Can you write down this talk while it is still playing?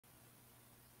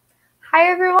Hi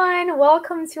everyone,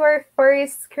 welcome to our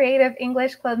first Creative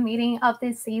English Club meeting of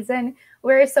this season.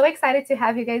 We're so excited to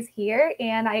have you guys here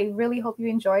and I really hope you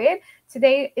enjoy it.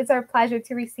 Today it's our pleasure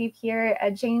to receive here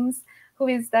James, who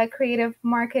is the Creative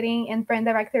Marketing and Brand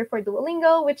Director for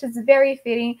Duolingo, which is very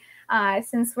fitting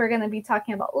since we're going to be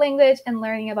talking about language and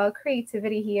learning about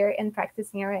creativity here and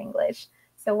practicing our English.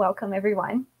 So welcome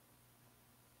everyone.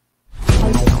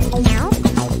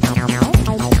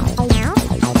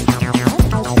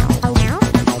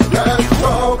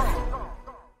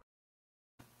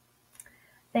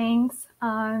 Thanks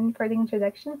for the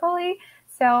introduction, Polly.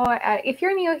 So if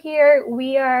you're new here,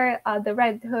 we are the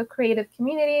Redhook Creative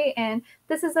Community, and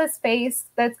this is a space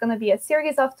that's going to be a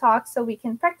series of talks so we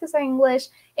can practice our English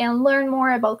and learn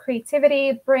more about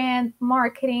creativity, brand,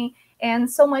 marketing, and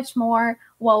so much more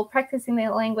while practicing the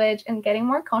language and getting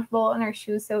more comfortable in our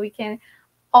shoes so we can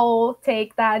all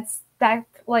take that step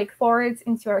forwards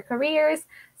into our careers.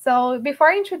 So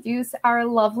before I introduce our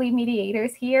lovely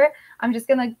mediators here, I'm just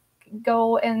going to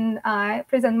go and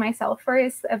present myself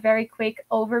first, a very quick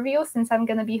overview since I'm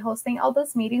going to be hosting all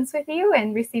those meetings with you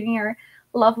and receiving our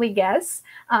lovely guests.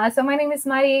 So my name is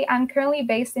Mari. I'm currently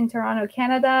based in Toronto,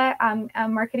 Canada. I'm a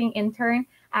marketing intern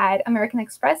at American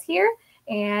Express here,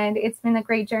 and it's been a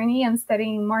great journey. I'm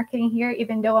studying marketing here,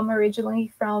 even though I'm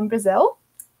originally from Brazil.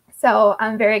 So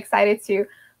I'm very excited to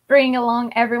bring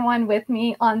along everyone with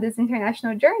me on this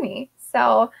international journey.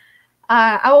 So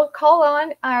I will call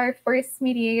on our first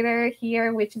mediator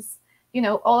here, which is,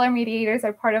 all our mediators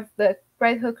are part of the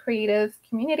Redhook Creative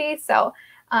community. So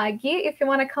Guy, if you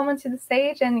want to come onto the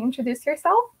stage and introduce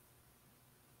yourself.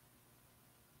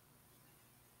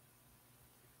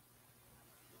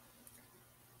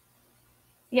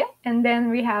 Yeah, and then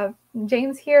we have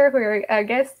James here, who are a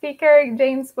guest speaker.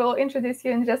 James will introduce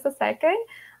you in just a second.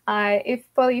 If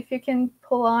you can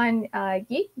pull on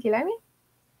Guilherme.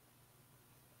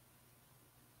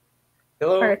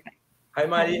 Hello. Perfect. Hi,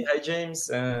 Mari. Hi, James.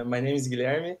 My name is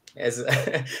Guilherme.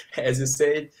 As you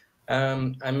said,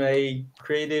 I'm a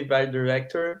creative art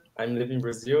director. I'm living in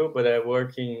Brazil, but I'm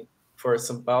working for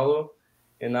São Paulo.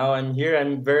 And now I'm here.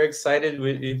 I'm very excited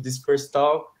with this first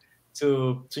talk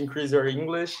to increase our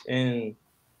English. And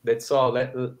that's all.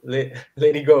 Let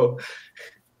it go.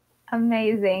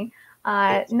 Amazing.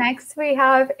 Next, we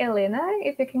have Elena.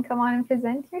 If you can come on and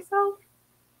present yourself.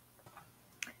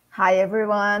 Hi,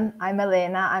 everyone. I'm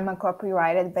Elena. I'm a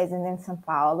copywriter based in São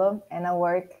Paulo, and I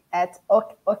work at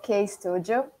OK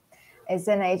Studio. It's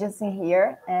an agency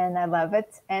here, and I love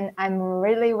it. And I'm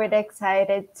really, really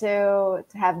excited to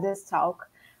have this talk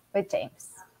with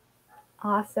James.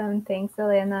 Awesome. Thanks,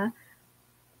 Elena.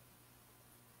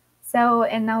 So,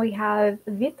 and now we have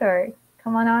Vitor.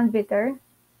 Come on, Vitor.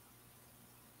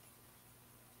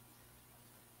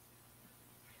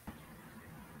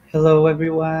 Hello,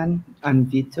 everyone. I'm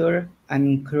Vitor.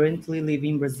 I'm currently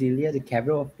living in Brasilia, the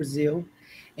capital of Brazil,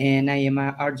 and I am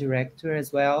an art director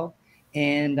as well.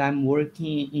 And I'm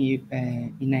working in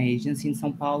an agency in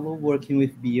São Paulo, working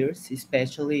with beers,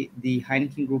 especially the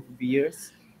Heineken Group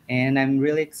beers. And I'm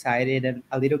really excited and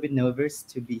a little bit nervous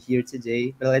to be here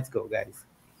today, but let's go, guys.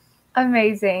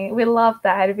 Amazing. We love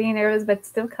that, being nervous, but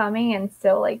still coming and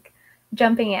still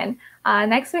jumping in.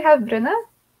 Next, we have Bruna.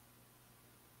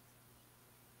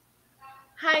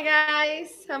 Hi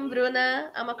guys, I'm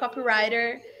Bruna. I'm a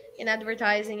copywriter in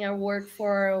advertising. I work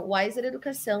for Wiser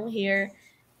Educação here.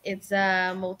 It's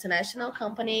a multinational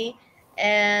company,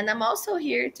 and I'm also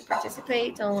here to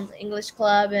participate on English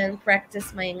Club and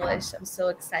practice my English. I'm so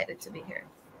excited to be here.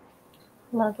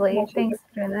 Lovely. Thanks,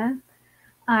 Bruna.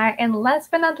 And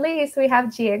last but not least, we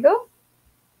have Diego.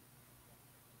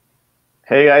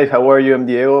 Hey guys, how are you? I'm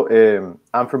Diego.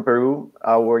 I'm from Peru.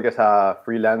 I work as a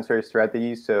freelancer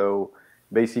strategy, so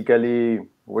basically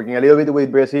working a little bit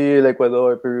with Brazil,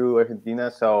 Ecuador, Peru,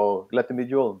 Argentina. So glad to meet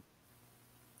you all.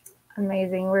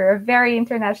 Amazing. We're a very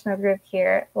international group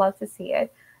here. Love to see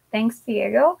it. Thanks,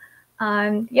 Diego.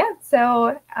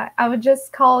 So I would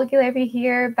just call Guilherme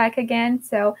here back again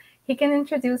so he can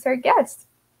introduce our guest.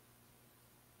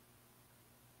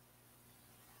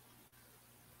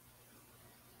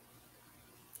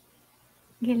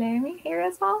 Guilherme here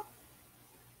as well?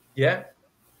 Yeah.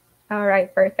 All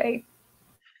right, perfect.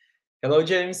 Hello,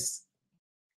 James.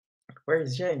 Where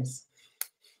is James?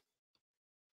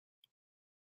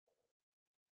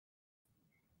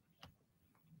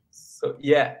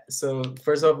 So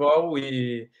first of all,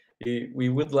 we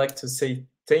would like to say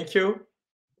thank you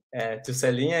to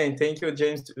Celinha, and thank you,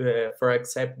 James, for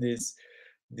accept this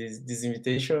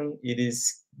invitation. It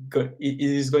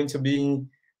is going to be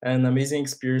an amazing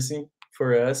experience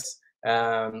for us.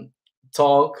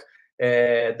 Talk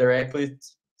directly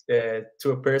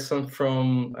to a person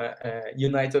from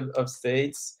United of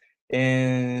States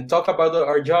and talk about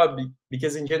our job,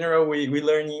 because in general we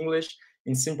learn English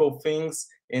in simple things,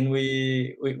 and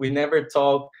we never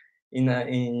talk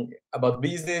in about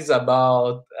business,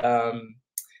 about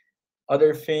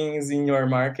other things in your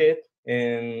market.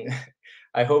 And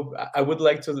I would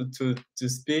like to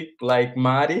speak like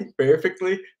Mari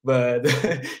perfectly, but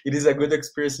it is a good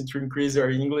experience to increase your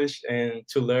English and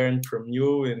to learn from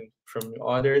you and from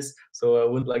others. So I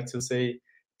would like to say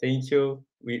thank you.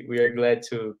 We are glad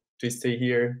to stay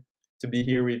here, to be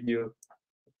here with you.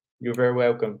 You're very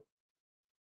welcome.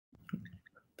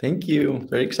 Thank you.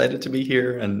 Very excited to be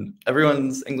here, and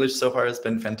everyone's English so far has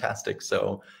been fantastic.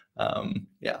 So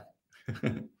yeah.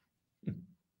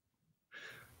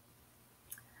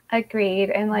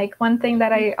 Agreed. And like one thing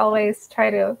that I always try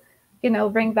to,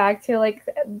 bring back to like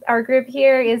our group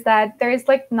here is that there's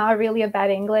like not really a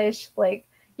bad English. Like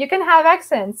you can have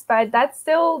accents, but that's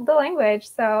still the language.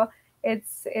 So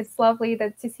it's lovely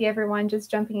to see everyone just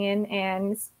jumping in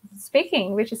and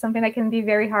speaking, which is something that can be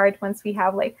very hard once we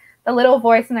have like the little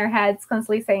voice in our heads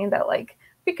constantly saying that like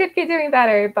we could be doing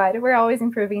better, but we're always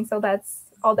improving. So that's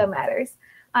all that matters.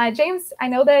 James, I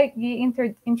know that you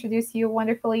introduced you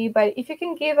wonderfully, but if you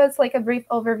can give us like a brief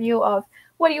overview of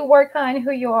what you work on,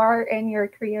 who you are, and your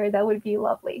career, that would be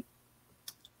lovely.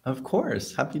 Of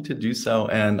course, happy to do so.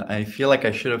 And I feel like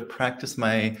I should have practiced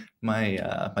my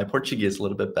Portuguese a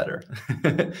little bit better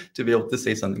to be able to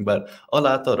say something. But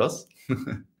hola a todos.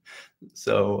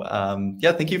 So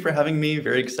yeah, thank you for having me.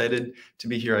 Very excited to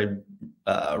be here.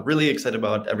 I'm really excited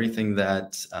about everything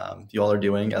that you all are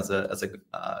doing as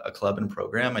a club and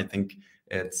program. I think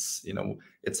it's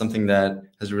something that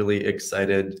has really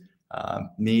excited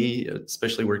me,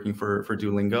 especially working for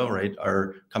Duolingo. Right,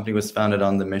 our company was founded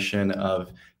on the mission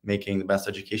of making the best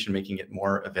education, making it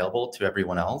more available to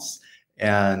everyone else,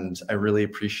 and I really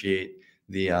appreciate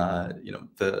the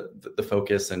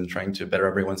focus and trying to better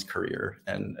everyone's career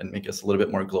and make us a little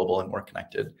bit more global and more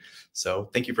connected. So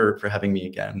thank you for having me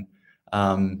again.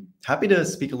 Happy to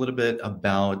speak a little bit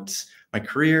about my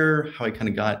career, how I kind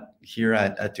of got here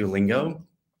at Duolingo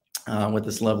with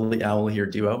this lovely owl here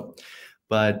duo.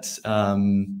 But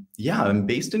yeah, I'm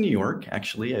based in New York,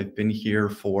 actually. I've been here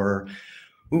for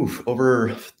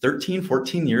over 13,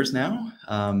 14 years now.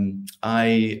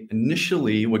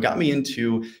 What got me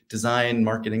into design,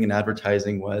 marketing, and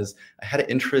advertising was I had an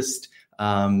interest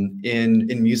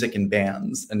in music and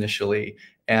bands initially,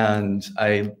 and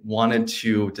I wanted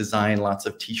to design lots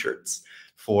of t-shirts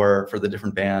for the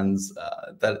different bands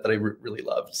that I really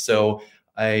loved. So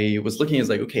I was looking as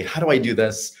like, okay, how do I do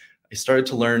this? I started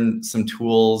to learn some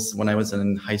tools when I was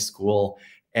in high school,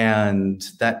 and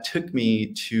that took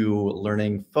me to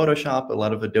learning Photoshop, a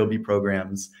lot of Adobe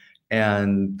programs.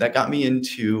 And that got me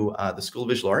into the School of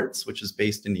Visual Arts, which is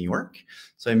based in New York.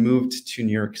 So I moved to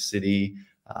New York City,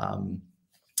 I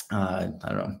don't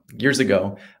know, years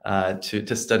ago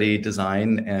to study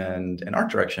design and art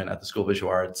direction at the School of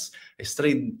Visual Arts. I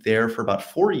studied there for about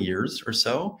 4 years or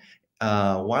so.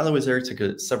 While I was there, I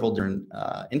took several different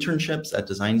internships at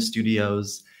design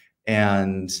studios.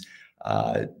 And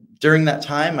during that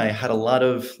time, I had a lot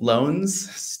of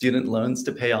student loans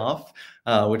to pay off,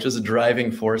 which was a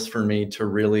driving force for me to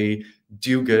really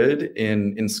do good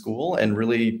in school and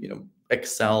really,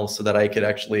 excel so that I could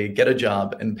actually get a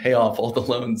job and pay off all the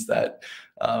loans that,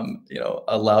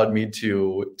 allowed me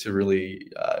to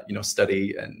really,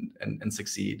 study and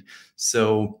succeed.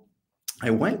 So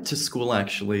I went to school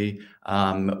actually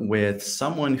with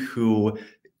someone who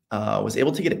was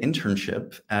able to get an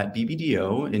internship at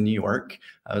BBDO in New York.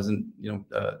 I was in,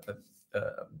 a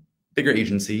bigger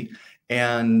agency,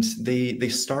 and they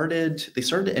started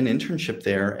an internship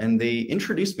there, and they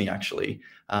introduced me actually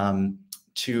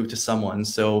to someone.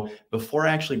 So before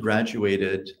I actually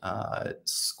graduated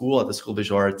school at the School of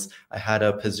Visual Arts, I had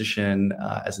a position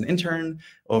as an intern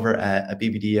over at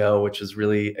BBDO, which was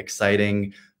really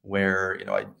exciting, where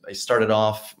I started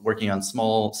off working on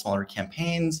smaller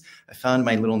campaigns. I found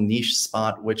my little niche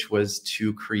spot, which was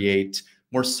to create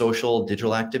more social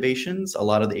digital activations. A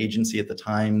lot of the agency at the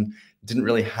time didn't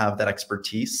really have that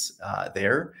expertise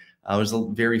there. I was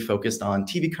very focused on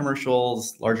TV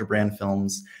commercials, larger brand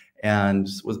films, and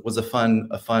was a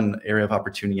fun area of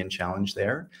opportunity and challenge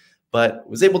there. But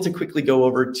was able to quickly go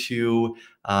over to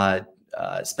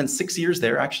spent 6 years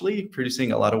there, actually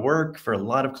producing a lot of work for a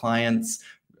lot of clients.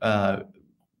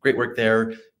 Great work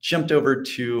there. Jumped over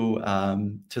to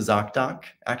ZocDoc,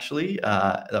 actually,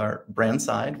 our brand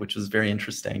side, which was very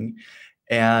interesting,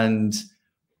 and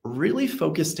really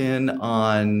focused in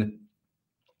on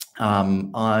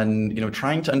on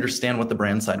trying to understand what the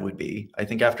brand side would be. I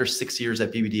think after 6 years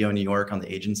at BBDO New York on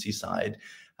the agency side,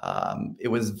 it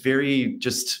was very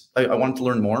I wanted to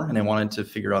learn more, and I wanted to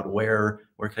figure out where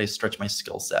could I stretch my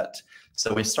skill set.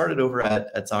 So I started over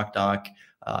at ZocDoc.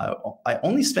 I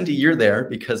only spent a year there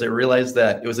because I realized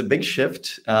that it was a big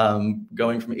shift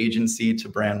going from agency to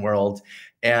brand world.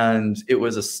 And it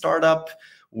was a startup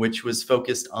which was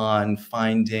focused on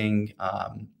finding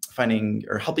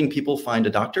or helping people find a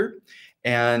doctor.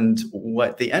 And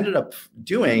what they ended up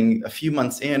doing a few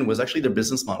months in was actually their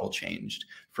business model changed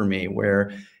for me,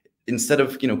 where instead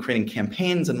of creating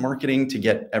campaigns and marketing to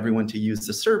get everyone to use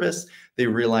the service, they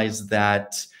realized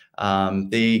that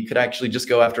they could actually just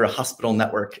go after a hospital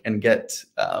network and get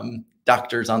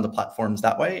doctors on the platforms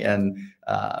that way. And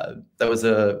that was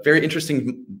a very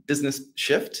interesting business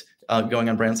shift going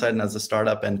on brand side and as a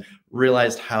startup, and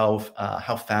realized how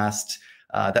fast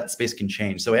that space can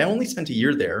change. So I only spent a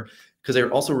year there because I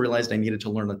also realized I needed to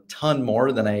learn a ton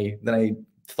more than I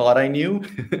thought I knew.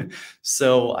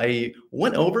 So I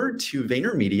went over to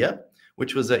VaynerMedia,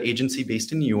 which was an agency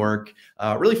based in New York,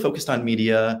 really focused on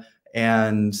media.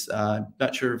 And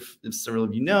not sure if several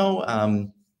of you know,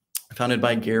 founded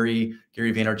by Gary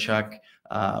Vaynerchuk,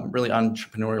 really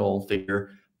entrepreneurial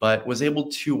figure, but was able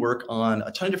to work on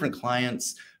a ton of different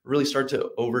clients, really start to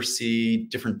oversee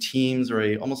different teams, or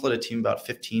I almost led a team of about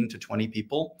 15 to 20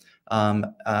 people,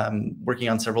 working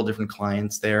on several different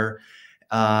clients there.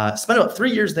 Spent about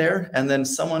 3 years there, and then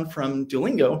someone from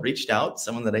Duolingo reached out,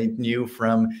 someone that I knew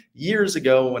from years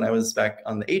ago when I was back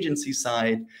on the agency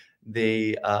side.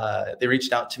 They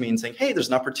reached out to me and saying, hey, there's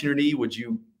an opportunity. Would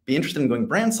you be interested in going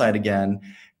brand side again?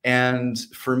 And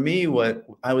for me, what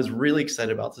I was really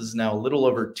excited about, this is now a little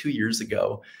over 2 years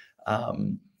ago,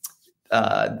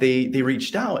 they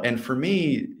reached out. And for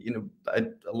me, a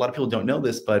lot of people don't know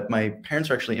this, but my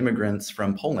parents are actually immigrants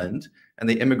from Poland, and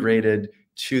they immigrated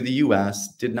to the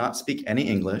US, did not speak any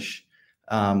English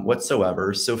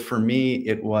whatsoever. So for me,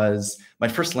 my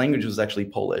first language was actually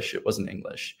Polish. It wasn't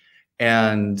English.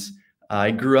 And I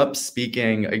grew up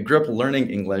learning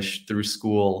English through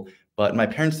school, but my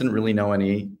parents didn't really know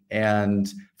any.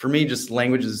 And for me, just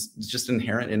language is just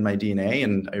inherent in my DNA,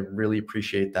 and I really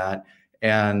appreciate that.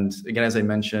 And again, as I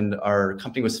mentioned, our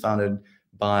company was founded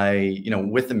by,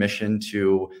 with a mission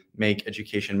to make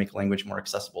education, make language more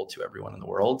accessible to everyone in the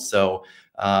world. So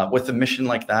with a mission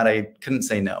like that, I couldn't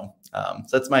say no.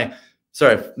 So that's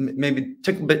sorry, maybe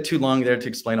took a bit too long there to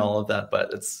explain all of that,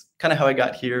 but it's kind of how I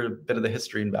got here, a bit of the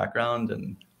history and background,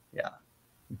 and yeah.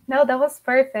 No, that was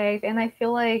perfect. And I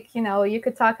feel like, you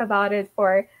could talk about it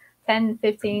for 10,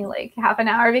 15, like half an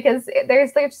hour, because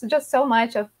there's just so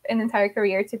much of an entire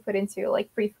career to put into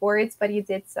like brief words, but you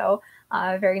did so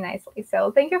very nicely.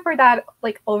 So thank you for that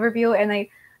overview. And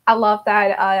I love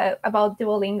that about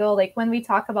Duolingo, like when we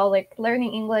talk about like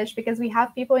learning English, because we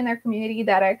have people in our community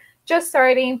that are just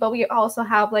starting, but we also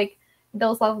have like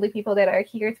those lovely people that are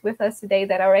here with us today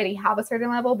that already have a certain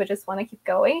level but just want to keep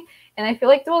going. And I feel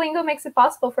like Duolingo makes it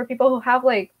possible for people who have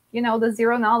the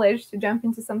zero knowledge to jump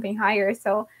into something higher.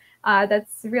 So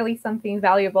that's really something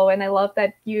valuable. And I love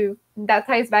that that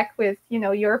ties back with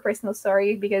your personal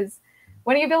story, because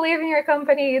when you believe in your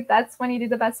company, that's when you do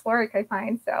the best work, I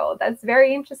find. So that's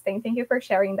very interesting. Thank you for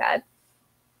sharing that.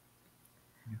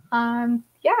 And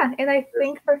I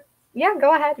think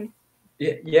go ahead.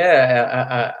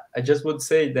 Yeah, I just would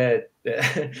say that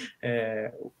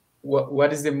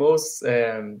what is the most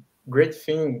great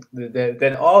thing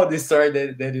that all this story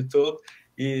that you told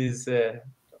is,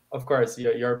 of course,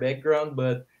 your background,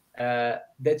 but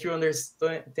that you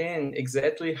understand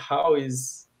exactly how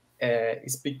is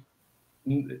speak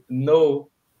no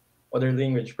other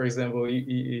language. For example,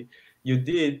 you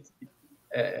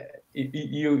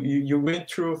went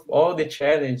through all the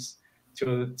challenge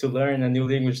to learn a new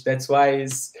language. That's why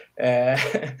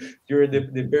you're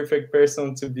the perfect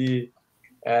person to be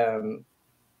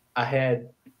ahead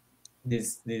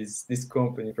this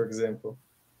company, for example.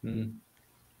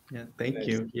 Yeah, thank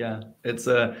you. Yeah,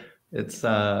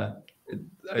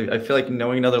 I feel like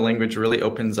knowing another language really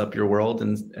opens up your world,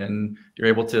 and you're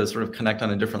able to sort of connect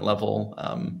on a different level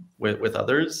with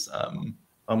others,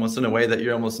 almost in a way that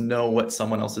you almost know what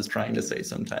someone else is trying to say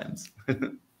sometimes.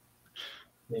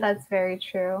 That's very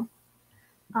true.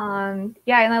 And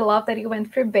I love that you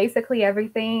went through basically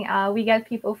everything. We get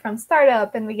people from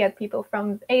startup, and we get people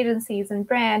from agencies and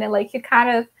brand, and you kind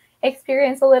of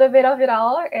experience a little bit of it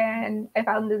all. And I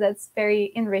found that's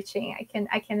very enriching.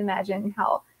 I can imagine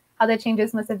how the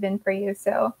changes must have been for you.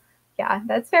 So yeah,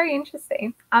 that's very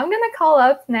interesting. I'm gonna call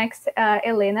up next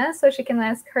Elena so she can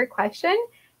ask her question,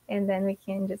 and then we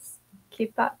can just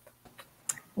keep up.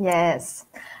 Yes.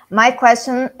 My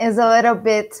question is a little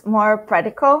bit more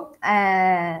practical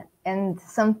and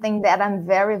something that I'm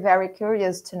very, very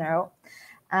curious to know.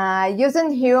 Using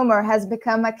humor has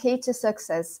become a key to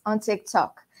success on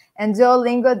TikTok, and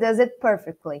Duolingo does it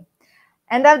perfectly.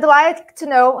 And I'd like to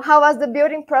know, how was the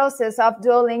building process of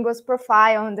Duolingo's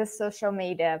profile on the social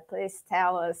media? Please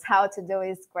tell us how to do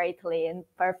it greatly and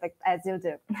perfect as you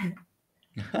do.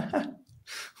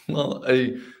 Well,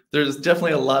 there's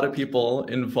definitely a lot of people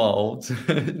involved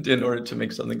in order to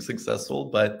make something successful,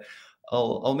 but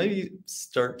I'll maybe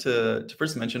start to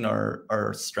first mention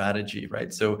our strategy,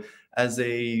 right? So as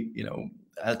a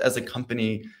as a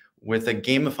company with a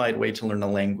gamified way to learn a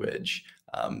language,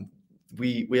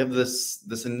 we have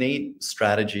this innate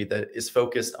strategy that is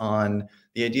focused on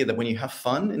the idea that when you have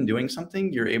fun in doing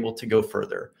something, you're able to go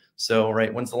further. So,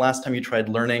 right, when's the last time you tried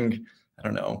learning, I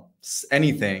don't know,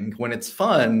 anything? When it's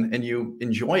fun and you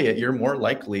enjoy it, you're more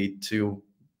likely to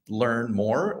learn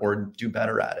more or do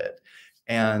better at it.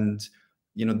 And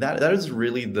that is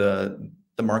really the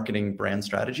marketing brand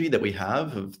strategy that we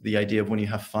have, of the idea of when you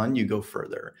have fun, you go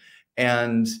further.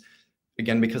 And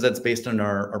again, because that's based on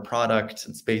our product,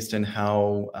 it's based in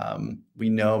how we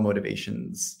know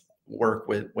motivations work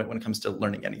when it comes to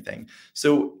learning anything.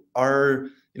 So our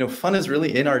fun is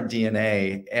really in our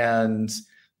DNA, and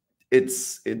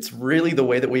it's really the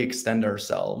way that we extend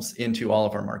ourselves into all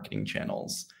of our marketing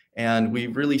channels. And we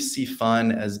really see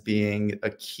fun as being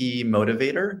a key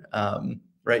motivator,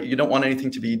 right? You don't want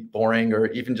anything to be boring or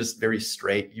even just very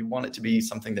straight. You want it to be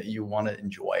something that you want to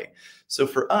enjoy. So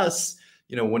for us,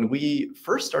 when we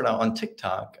first started out on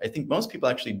TikTok, I think most people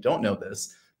actually don't know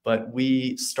this, but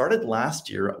we started last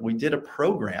year. We did a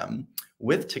program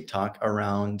with TikTok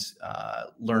around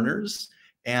learners,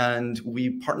 and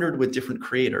we partnered with different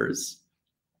creators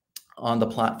on the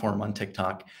platform on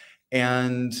TikTok.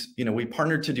 And we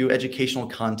partnered to do educational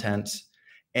content.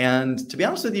 And to be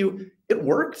honest with you, it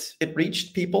worked. It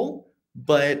reached people,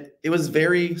 but it was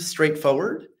very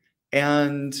straightforward.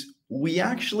 And we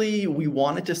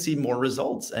wanted to see more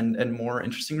results and more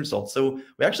interesting results. So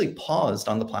we actually paused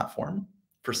on the platform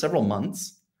for several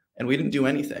months, and we didn't do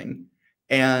anything.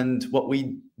 And what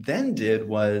we then did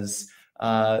was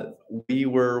we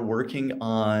were working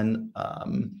on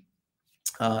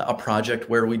a project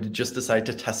where we just decided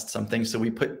to test something. So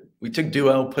we took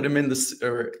Duo, put him in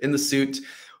the suit.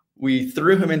 We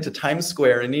threw him into Times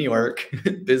Square in New York,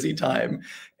 busy time,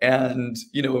 and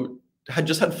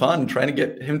had fun trying to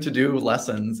get him to do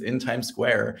lessons in Times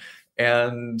Square.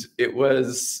 And it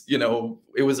was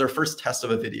our first test of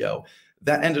a video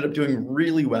that ended up doing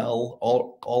really well,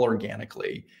 all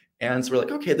organically. And so we're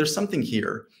like, okay, there's something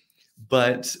here.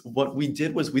 But what we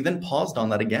did was we then paused on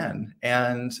that again.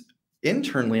 And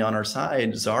internally on our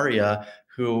side, Zaria,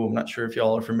 who I'm not sure if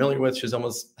y'all are familiar with, she's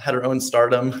almost had her own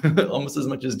stardom, almost as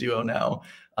much as Duo now.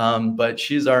 But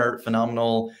she's our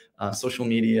phenomenal social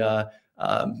media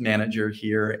manager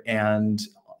here. And,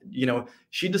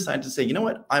 she decided to say, you know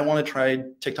what, I want to try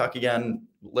TikTok again.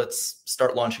 Let's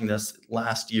start launching this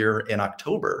last year in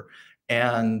October.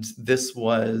 And this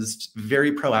was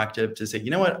very proactive to say,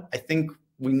 you know what, I think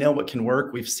we know what can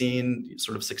work. We've seen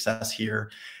sort of success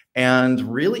here. And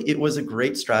really, it was a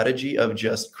great strategy of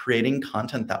just creating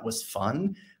content that was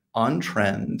fun, on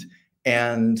trend,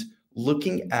 and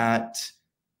looking at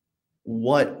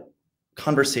what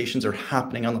conversations are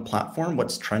happening on the platform,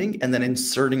 what's trending, and then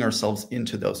inserting ourselves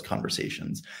into those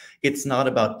conversations. It's not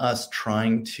about us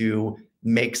trying to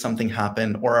make something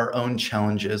happen or our own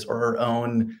challenges or our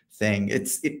own thing.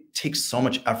 It takes so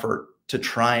much effort to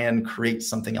try and create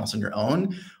something else on your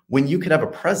own when you could have a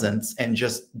presence and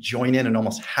just join in and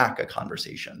almost hack a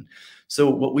conversation. So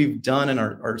what we've done in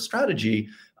our strategy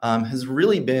has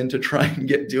really been to try and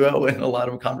get Duo in a lot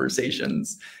of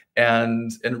conversations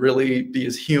and really be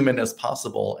as human as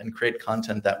possible and create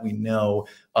content that we know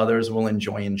others will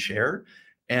enjoy and share.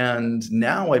 And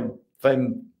now I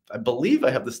believe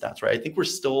I have the stats right. I think we're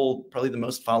still probably the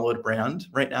most followed brand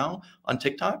right now on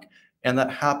TikTok. And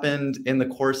that happened in the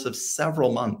course of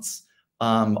several months,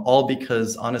 all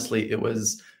because honestly, it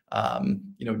was,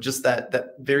 just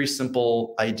that very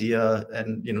simple idea.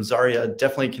 And, Zaria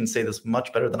definitely can say this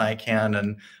much better than I can.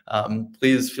 And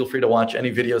please feel free to watch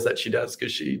any videos that she does,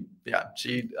 because she does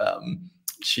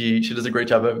a great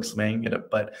job of explaining it.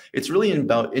 But it's really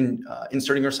about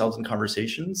inserting ourselves in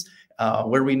conversations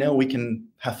where we know we can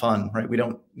have fun, right? We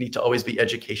don't need to always be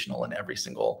educational in every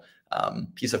single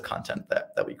piece of content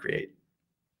that we create.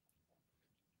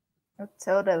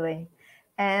 Totally.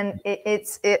 And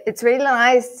it's really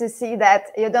nice to see that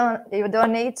you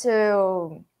don't need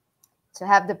to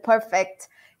have the perfect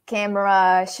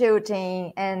camera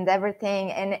shooting and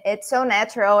everything, and it's so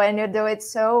natural, and you do it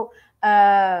so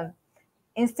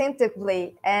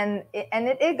instinctively, and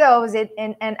it goes it,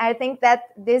 and I think that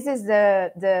this is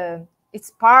the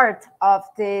it's part of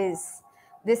this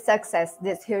success,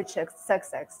 this huge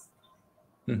success.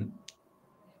 Definitely.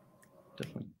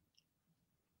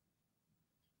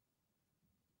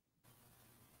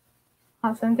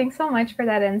 Awesome. Thanks so much for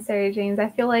that answer, James. I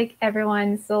feel like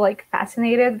everyone's so like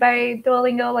fascinated by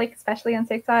Duolingo, like especially on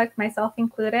TikTok, myself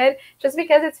included, just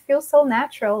because it feels so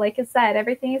natural. Like I said,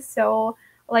 everything is so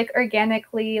like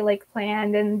organically like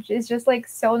planned, and it's just like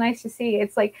so nice to see.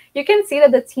 It's like you can see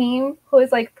that the team who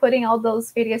is like putting all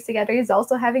those videos together is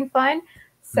also having fun.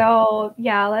 So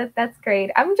yeah, that's great.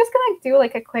 I'm just gonna do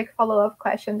like a quick follow-up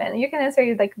question then. You can answer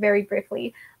it like very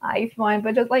briefly if you want,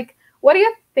 but just like, what do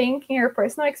you think in your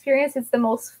personal experience is the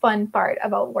most fun part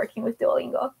about working with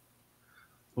Duolingo?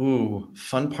 Ooh,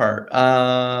 fun part.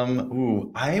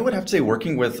 I would have to say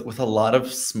working with a lot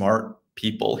of smart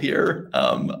people here.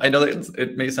 I know that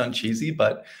it may sound cheesy,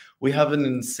 but we have an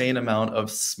insane amount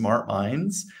of smart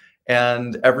minds,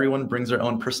 and everyone brings their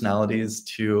own personalities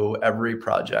to every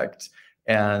project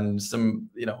and some,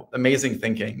 amazing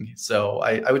thinking. So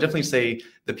I would definitely say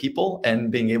the people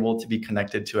and being able to be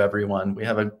connected to everyone. We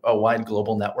have a wide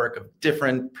global network of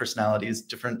different personalities,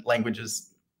 different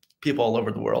languages, people all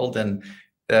over the world, and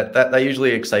that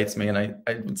usually excites me, and I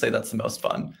would say that's the most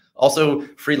fun. Also,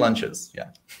 free lunches, yeah.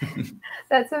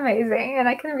 That's amazing, and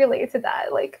I can relate to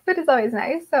that. Like, food is always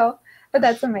nice, but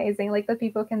that's amazing. Like, the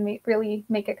people can really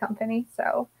make a company.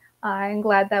 So I'm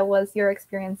glad that was your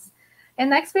experience. And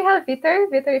next we have Vitor.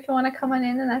 Vitor, if you want to come on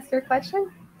in and ask your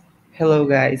question. Hello,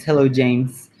 guys. Hello,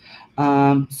 James.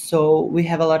 So we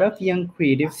have a lot of young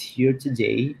creatives here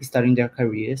today starting their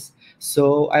careers.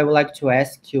 So I would like to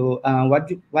ask you,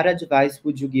 what advice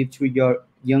would you give to your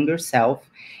younger self,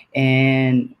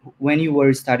 and when you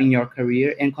were starting your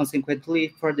career, and consequently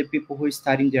for the people who are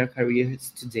starting their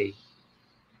careers today?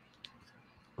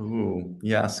 Ooh,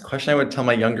 yes. Question I would tell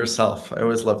my younger self. I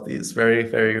always love these. Very,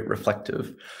 very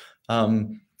reflective.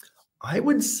 I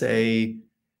would say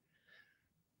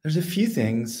there's a few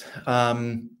things.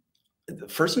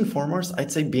 First and foremost,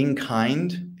 I'd say being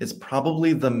kind is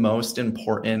probably the most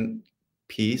important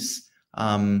piece.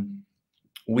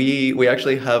 We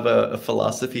actually have a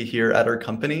philosophy here at our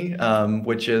company,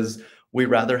 which is we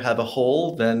rather have a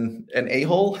hole than an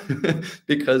a-hole,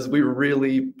 because we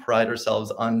really pride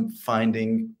ourselves on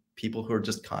finding people who are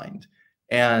just kind.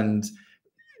 And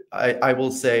I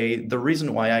will say the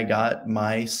reason why I got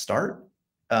my start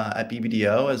at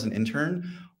BBDO as an intern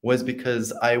was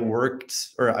because I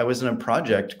was in a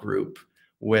project group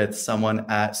with someone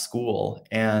at school,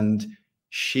 and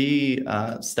she,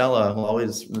 Stella, will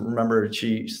always remember,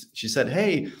 she said,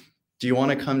 "Hey, do you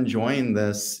want to come join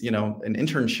this, an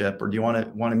internship, or do you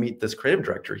want to meet this creative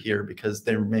director here, because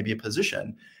there may be a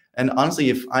position?" And honestly,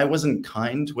 if I wasn't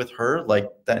kind with her like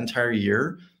that entire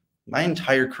year, my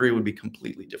entire career would be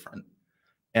completely different.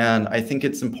 And I think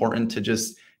it's important to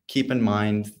just keep in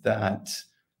mind that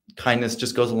kindness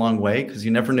just goes a long way, because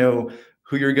you never know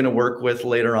who you're going to work with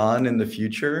later on in the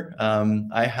future.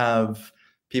 I have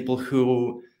people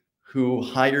who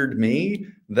hired me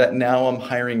that now I'm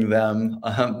hiring them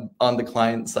on the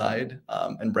client side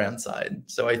and brand side.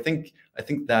 So I think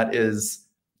that is,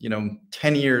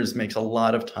 10 years makes a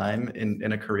lot of time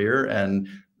in a career. And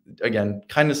again,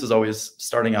 kindness is always,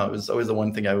 starting out is always the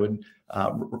one thing I would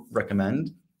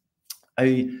recommend.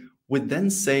 I would then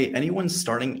say anyone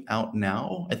starting out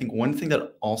now, I think one thing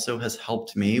that also has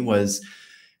helped me was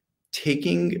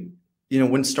taking,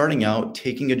 when starting out,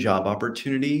 taking a job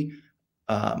opportunity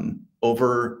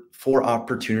for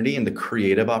opportunity, and the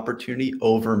creative opportunity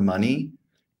over money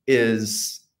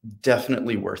is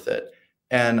definitely worth it.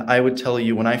 And I would tell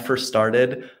you, when I first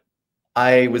started,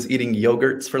 I was eating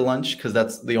yogurts for lunch because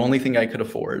that's the only thing I could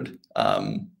afford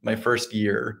my first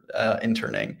year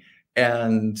interning.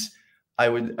 And I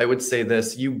would say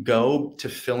this: you go to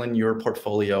fill in your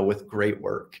portfolio with great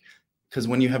work, because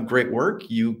when you have great work,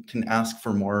 you can ask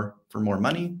for more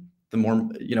money. The more,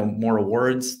 more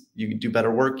awards, you do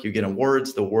better work, you get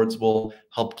awards. The awards will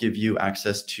help give you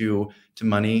access to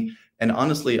money. And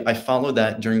honestly, I followed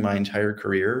that during my entire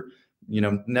career.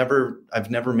 I've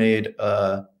never made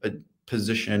a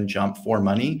position jump for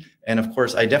money. And of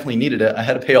course, I definitely needed it. I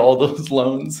had to pay all those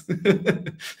loans.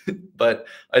 But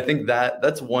I think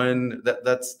that's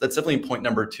definitely point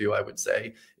number 2, I would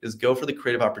say, is go for the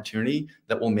creative opportunity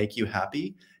that will make you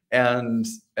happy. And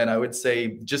I would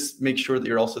say just make sure that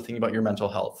you're also thinking about your mental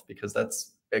health, because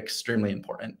that's extremely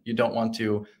important. You don't want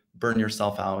to burn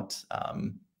yourself out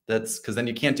That's because then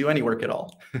you can't do any work at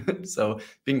all. So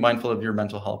being mindful of your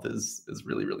mental health is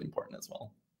really, really important as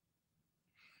well.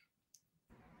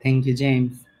 Thank you,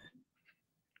 James.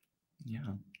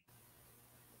 Yeah.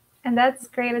 And that's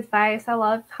great advice. I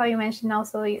love how you mentioned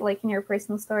also, like in your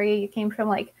personal story, you came from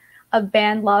like a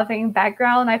band loving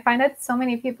background. I find that so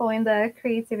many people in the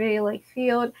creativity like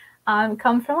field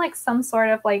come from like some sort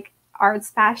of like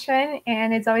arts passion,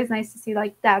 and it's always nice to see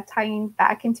like that tying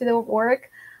back into the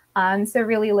work. So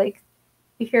really, like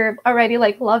if you're already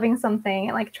like loving something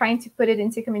and like trying to put it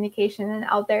into communication and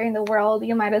out there in the world,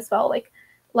 you might as well like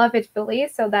love it fully.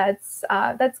 So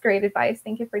that's great advice.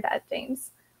 Thank you for that,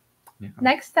 James. Yeah.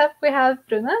 Next up, we have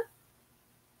Bruna.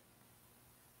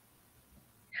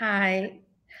 Hi.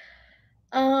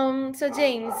 So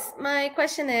James, my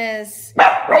question is,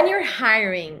 when you're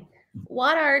hiring,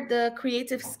 what are the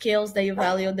creative skills that you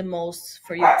value the most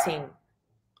for your team?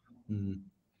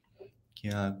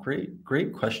 Yeah,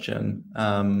 great question.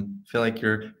 I feel like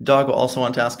your dog will also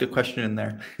want to ask a question in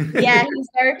there. Yeah, he's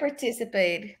very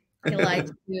participative. He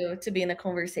likes to be in a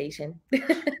conversation.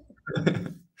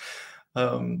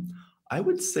 I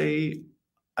would say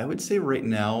right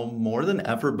now, more than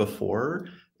ever before,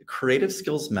 creative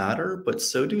skills matter, but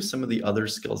so do some of the other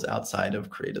skills outside of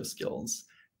creative skills.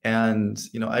 And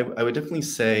I would definitely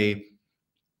say,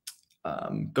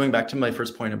 going back to my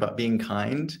first point about being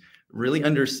kind, really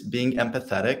being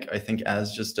empathetic, I think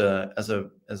as just as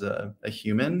a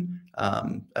human,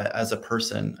 as a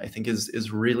person, I think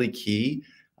is really key.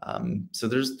 So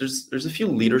there's a few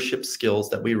leadership skills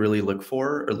that we really look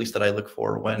for, or at least that I look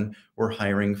for when we're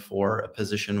hiring for a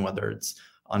position, whether it's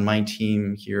on my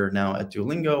team here now at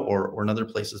Duolingo or in other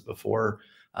places before.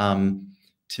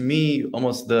 To me,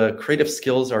 almost the creative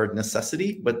skills are a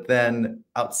necessity, but then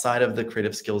outside of the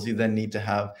creative skills, you then need to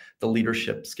have the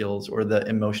leadership skills or the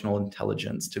emotional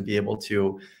intelligence to be able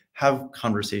to have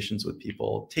conversations with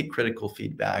people, take critical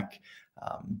feedback,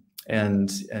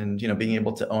 and being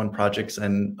able to own projects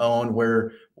and own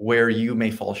where you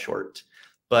may fall short.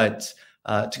 But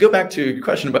to go back to your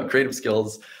question about creative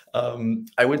skills,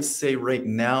 I would say right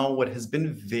now what has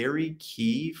been very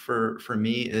key for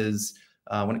me is,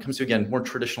 when it comes to, again, more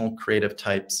traditional creative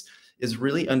types, is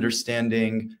really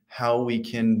understanding how we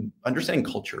can understand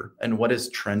culture and what is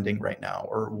trending right now,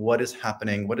 or what is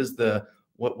happening, what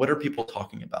are people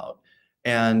talking about,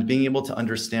 and being able to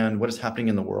understand what is happening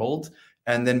in the world,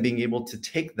 and then being able to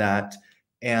take that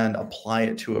and apply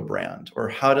it to a brand, or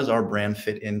how does our brand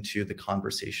fit into the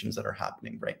conversations that are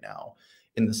happening right now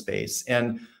in the space.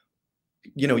 And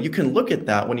you can look at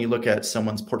that when you look at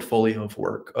someone's portfolio of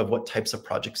work, of what types of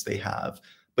projects they have,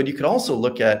 but you could also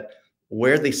look at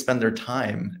where they spend their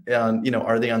time, and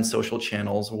are they on social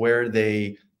channels, where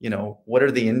they, what are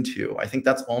they into? I think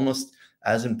that's almost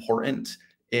as important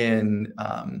in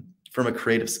from a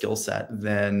creative skill set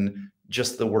than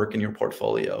just the work in your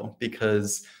portfolio,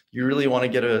 because you really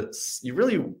want to you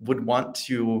really would want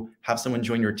to have someone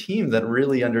join your team that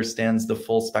really understands the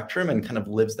full spectrum and kind of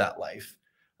lives that life.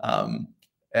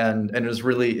 And is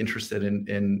really interested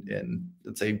in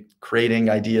let's say creating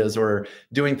ideas or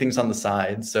doing things on the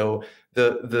side. So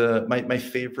my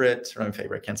favorite,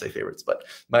 I can't say favorites, but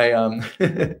my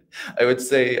I would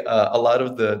say a lot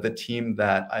of the team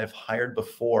that I've hired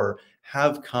before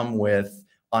have come with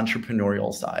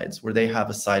entrepreneurial sides, where they have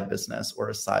a side business or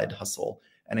a side hustle.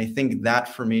 And I think that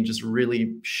for me just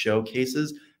really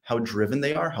showcases how driven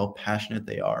they are, how passionate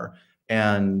they are,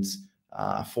 and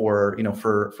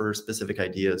for specific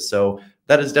ideas. So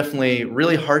that is definitely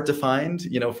really hard to find.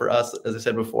 For us, as I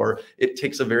said before, it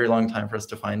takes a very long time for us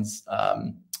to find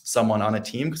someone on a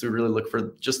team, because we really look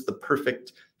for just the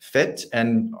perfect fit,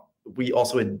 and we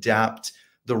also adapt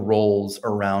the roles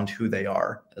around who they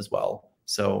are as well.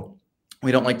 So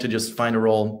we don't like to just find a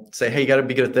role, say, hey, you got to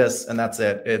be good at this, and that's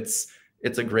it.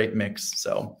 It's a great mix.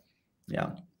 So yeah.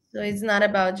 So it's not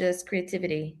about just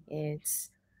creativity.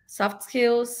 It's soft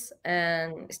skills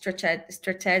and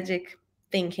strategic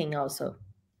thinking also.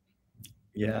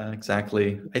 Yeah,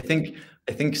 exactly. I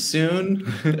think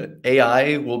soon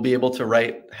AI will be able to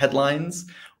write headlines,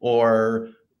 or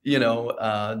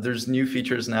there's new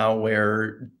features now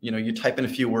where you type in a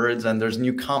few words and there's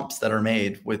new comps that are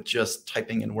made with just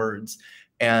typing in words.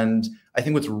 And I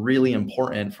think what's really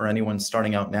important for anyone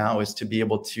starting out now is to be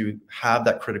able to have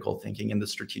that critical thinking and the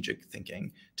strategic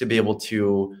thinking, to be able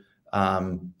to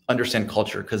understand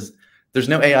culture, because there's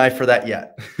no AI for that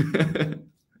yet.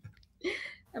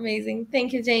 Amazing.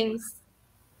 Thank you, James.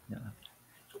 Yeah.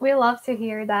 We love to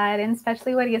hear that, and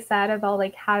especially what you said about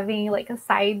like having like a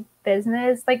side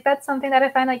business. Like that's something that I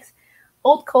find like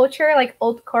old culture, like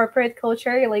old corporate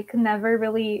culture, like never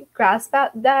really grasp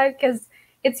at that, because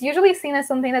it's usually seen as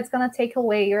something that's going to take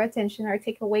away your attention or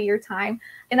take away your time.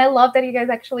 And I love that you guys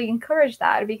actually encourage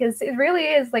that, because it really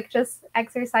is like just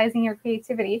exercising your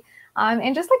creativity.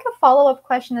 And just like a follow-up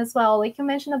question as well, like you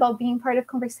mentioned about being part of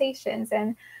conversations,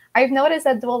 and I've noticed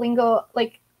that Duolingo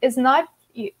like is not,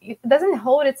 it doesn't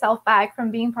hold itself back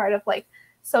from being part of like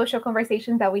social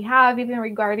conversations that we have, even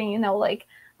regarding, you know, like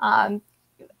I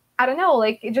don't know,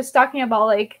 like just talking about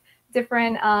like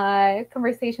different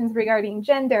conversations regarding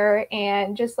gender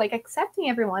and just like accepting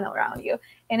everyone around you.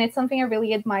 And it's something I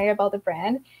really admire about the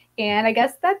brand. And I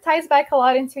guess that ties back a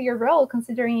lot into your role,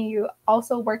 considering you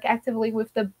also work actively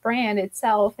with the brand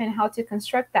itself and how to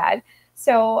construct that.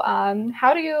 So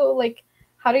how do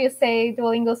you say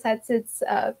Duolingo sets its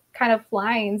kind of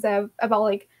lines about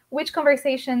like which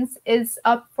conversations is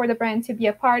up for the brand to be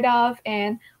a part of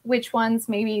and which ones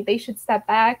maybe they should step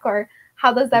back, or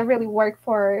how does that really work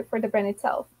for the brand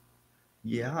itself?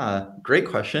 Yeah, great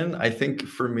question. I think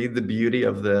for me, the beauty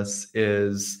of this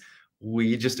is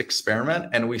we just experiment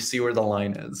and we see where the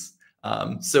line is.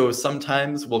 So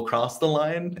sometimes we'll cross the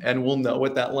line and we'll know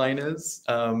what that line is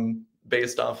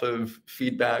based off of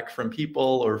feedback from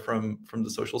people or from the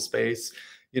social space.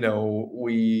 You know,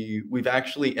 we've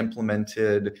actually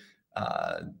implemented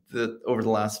over the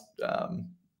last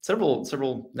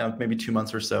several now, maybe 2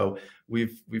 months or so,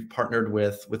 we've partnered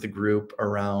with a group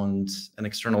around an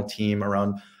external team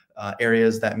around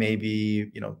areas that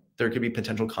maybe, you know, there could be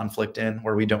potential conflict in,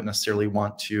 where we don't necessarily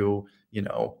want to, you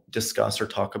know, discuss or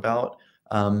talk about.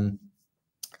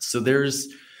 So there's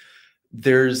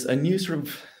a new sort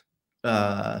of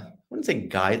I wouldn't say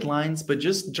guidelines, but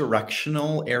just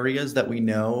directional areas that we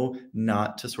know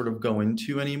not to sort of go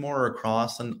into anymore or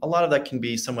cross. And a lot of that can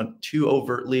be somewhat too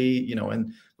overtly, you know,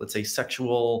 and let's say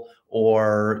sexual,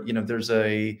 or, you know, there's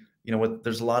a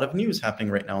lot of news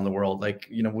happening right now in the world. Like,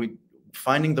 you know,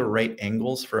 finding the right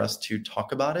angles for us to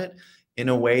talk about it in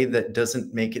a way that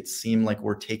doesn't make it seem like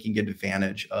we're taking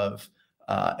advantage of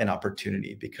an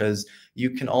opportunity, because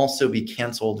you can also be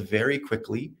canceled very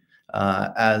quickly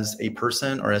as a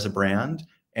person or as a brand.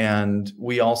 And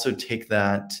we also take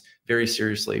that very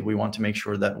seriously. We want to make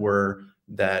sure that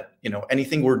you know,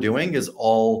 anything we're doing is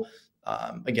all,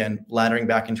 again, laddering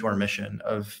back into our mission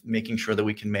of making sure that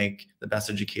we can make the best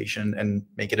education and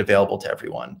make it available to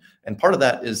everyone. And part of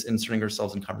that is inserting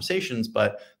ourselves in conversations,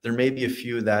 but there may be a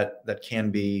few that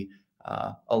can be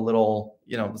a little,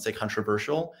 you know, let's say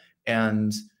controversial.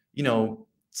 And, you know,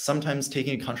 sometimes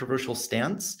taking a controversial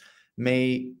stance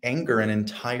may anger an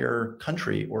entire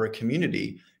country or a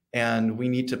community. And we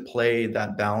need to play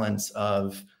that balance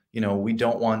of, you know, we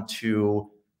don't want to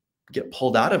get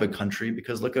pulled out of a country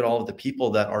because look at all of the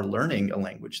people that are learning a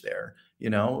language there,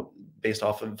 you know, based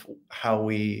off of how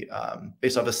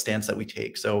based off a stance that we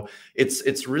take. So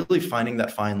it's really finding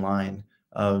that fine line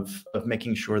of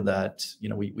making sure that, you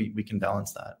know, we can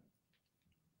balance that.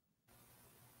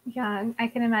 Yeah, I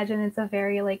can imagine it's a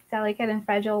very like delicate and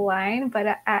fragile line,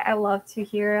 but I love to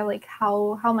hear like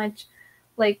how much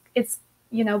like it's,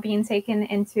 you know, being taken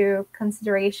into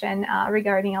consideration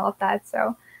regarding all of that.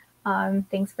 So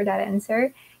thanks for that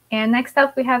answer. And next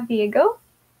up we have Diego.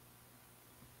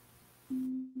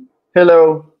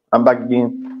 Hello, I'm back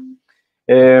again.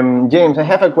 James, I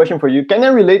have a question for you, kind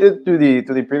of related to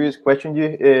the previous question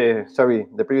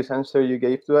the previous answer you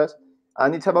gave to us.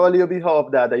 And it's about a little bit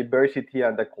of the diversity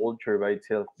and the culture by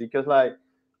itself. Because like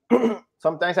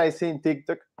sometimes I see in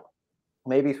TikTok,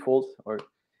 maybe it's false or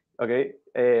okay,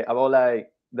 about like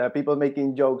the people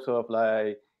making jokes of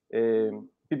like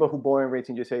people who born and raised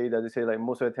in USA, that they say like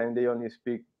most of the time they only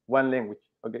speak one language.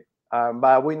 Okay,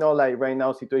 but we know like right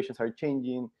now situations are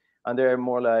changing, and there are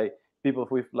more like people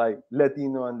with like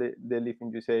Latino and they live in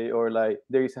USA, or like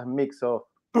there is a mix of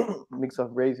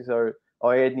races or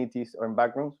ethnicities or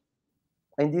backgrounds.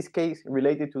 In this case,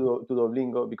 related to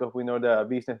Duolingo, because we know the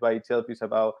business by itself is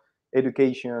about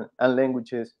education and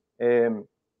languages.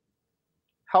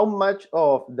 How much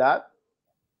of that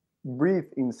breathe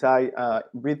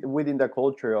within the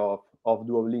culture of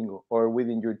Duolingo or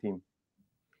within your team?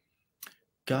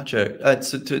 Gotcha.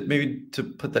 So maybe to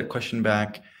put that question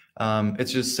back,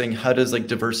 it's just saying, how does like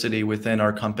diversity within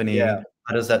our company, how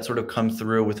does that sort of come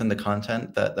through within the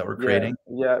content that we're creating?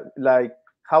 Yeah, like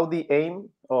how the aim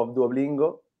of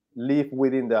Duolingo live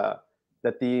within the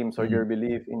teams or your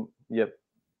belief in.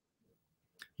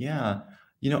 Yeah,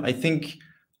 you know, I think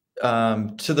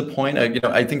to the point, you know,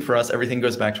 I think for us, everything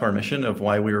goes back to our mission of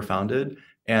why we were founded.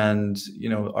 And, you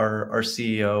know, our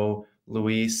CEO,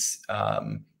 Luis,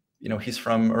 you know, he's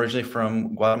originally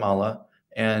from Guatemala,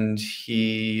 and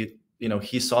he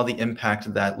saw the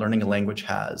impact that learning a language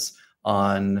has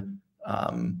on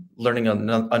learning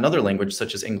another language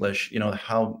such as English,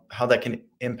 how that can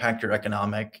impact your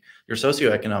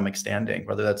socioeconomic standing,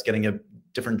 whether that's getting a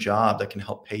different job that can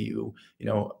help pay you,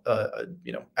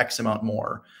 X amount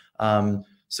more.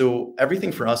 So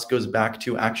everything for us goes back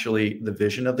to actually the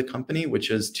vision of the company,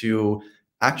 which is to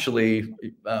actually,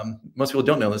 most people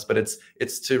don't know this, but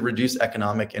it's to reduce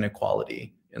economic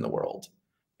inequality in the world.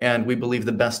 And we believe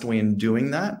the best way in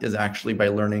doing that is actually by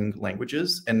learning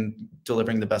languages and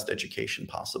delivering the best education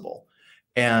possible.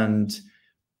 And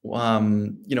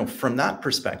from that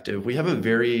perspective, we have a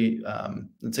very,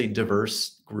 let's say,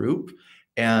 diverse group.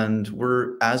 And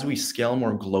as we scale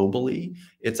more globally,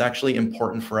 it's actually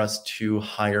important for us to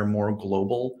hire more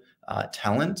global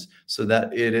talent so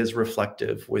that it is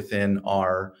reflective within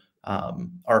our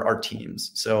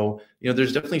teams. So,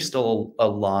 there's definitely still a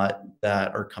lot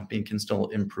that our company can still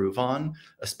improve on,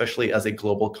 especially as a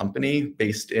global company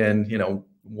based in,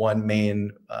 one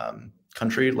main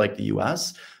country like the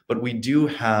US. But we do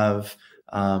have,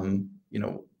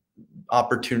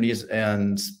 opportunities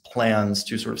and plans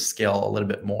to sort of scale a little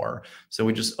bit more. So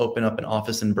we just opened up an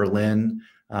office in Berlin.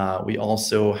 We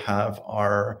also have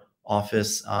our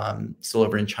office still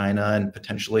over in China and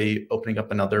potentially opening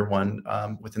up another one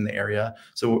within the area.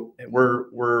 So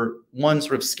we're one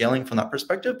sort of scaling from that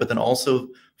perspective, but then also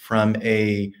from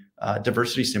a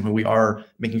diversity standpoint, we are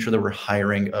making sure that we're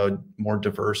hiring a more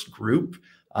diverse group.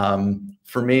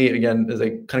 For me, again, as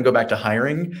I kind of go back to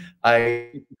hiring,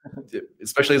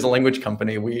 especially as a language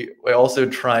company, we also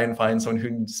try and find someone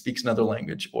who speaks another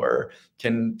language or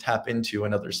can tap into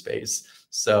another space.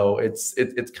 So it's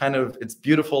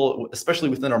beautiful, especially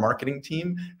within our marketing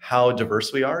team, how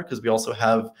diverse we are, because we also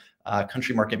have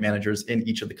country market managers in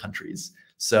each of the countries.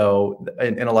 So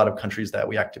in a lot of countries that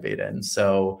we activate in.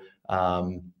 So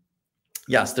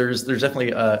yes, there's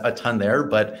definitely a ton there.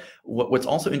 But what's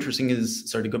also interesting is,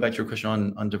 sorry to go back to your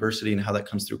question on diversity and how that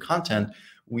comes through content.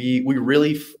 We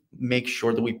really make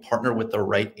sure that we partner with the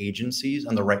right agencies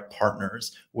and the right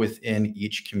partners within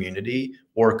each community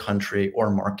or country or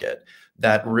market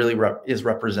that really is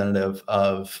representative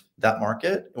of that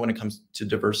market when it comes to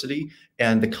diversity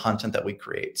and the content that we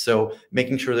create. So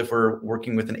making sure that if we're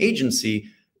working with an agency,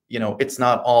 it's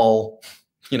not all,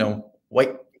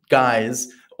 white guys,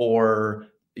 or,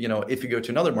 if you go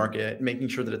to another market, making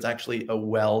sure that it's actually a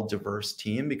well-diverse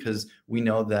team, because we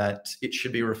know that it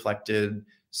should be reflected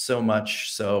so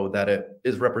much so that it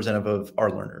is representative of our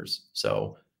learners.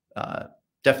 So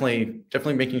definitely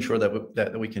making sure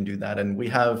that we can do that. And we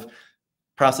have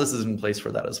processes in place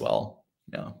for that as well.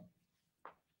 Yeah.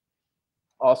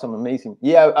 Awesome. Amazing.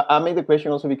 Yeah. I made the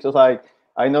question also because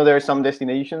I know there are some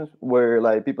destinations where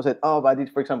like people said, oh, but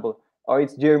it's, for example,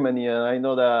 it's Germany. And I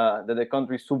know that the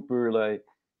country is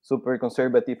super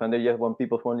conservative and they just want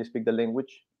people who only speak the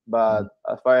language. But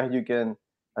as far as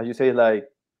you say, like,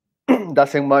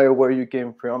 doesn't matter where you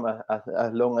came from,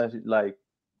 as long as like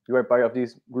you are part of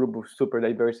this group of super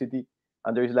diversity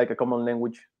and there is like a common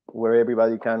language where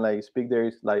everybody can like speak, there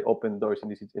is like open doors in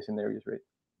these scenarios, right?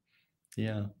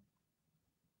 Yeah.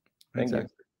 Thank you.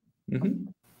 Mm-hmm.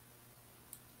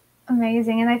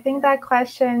 Amazing. And I think that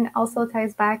question also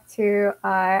ties back to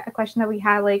a question that we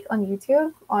had like on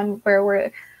YouTube, on where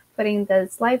we're putting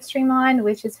this live stream on,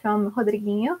 which is from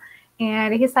Rodriguinho.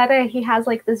 And he said that he has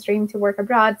like this dream to work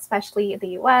abroad, especially in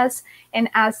the US, and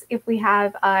asked if we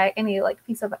have any like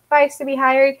piece of advice to be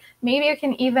hired. Maybe you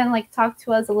can even like talk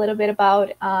to us a little bit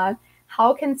about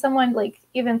how can someone like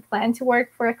even plan to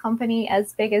work for a company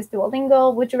as big as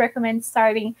Duolingo? Would you recommend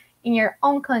starting in your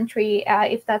own country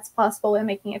if that's possible, and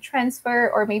making a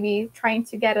transfer, or maybe trying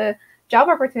to get a job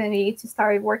opportunity to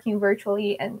start working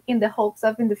virtually and in the hopes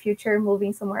of in the future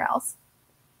moving somewhere else?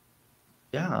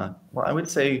 Yeah, well, I would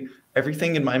say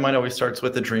everything in my mind always starts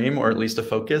with a dream, or at least a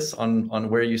focus on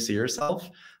where you see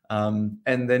yourself. And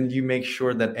then you make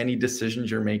sure that any decisions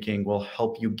you're making will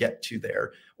help you get to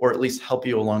there, or at least help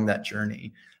you along that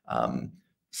journey.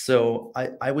 So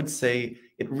I would say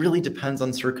it really depends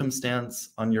on circumstance,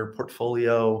 on your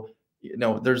portfolio.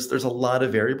 There's a lot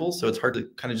of variables, so it's hard to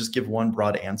kind of just give one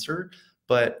broad answer.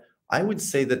 But I would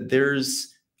say that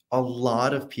there's a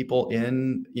lot of people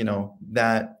in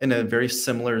that in a very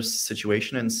similar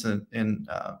situation and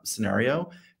scenario.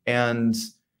 And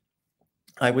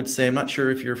I would say, I'm not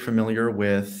sure if you're familiar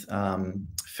with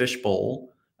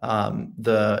Fishbowl.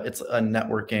 It's a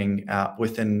networking app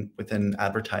within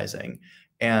advertising.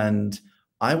 And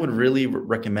I would really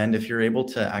recommend, if you're able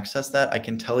to access that, I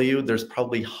can tell you there's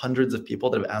probably hundreds of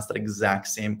people that have asked that exact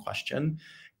same question.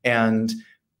 And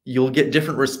you'll get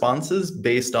different responses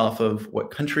based off of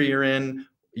what country you're in,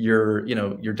 your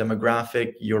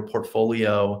demographic, your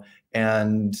portfolio,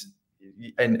 and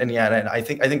and I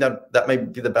think that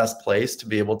might be the best place to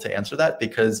be able to answer that,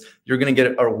 because you're going to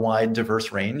get a wide,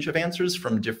 diverse range of answers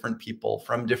from different people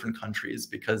from different countries,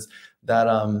 because that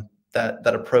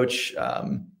approach,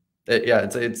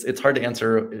 it's hard to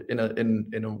answer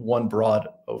in a one broad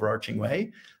overarching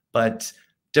way, but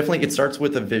definitely it starts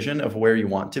with a vision of where you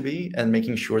want to be and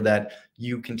making sure that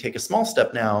you can take a small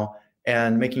step now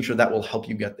and making sure that will help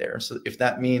you get there. So if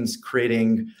that means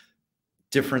creating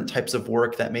different types of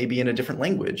work that may be in a different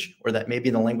language, or that may be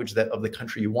in the language of the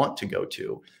country you want to go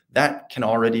to, that can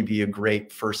already be a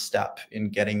great first step in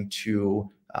getting to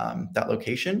that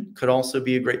location. Could also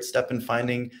be a great step in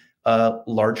finding a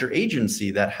larger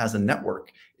agency that has a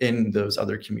network in those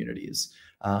other communities.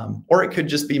 Or it could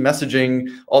just be messaging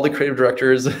all the creative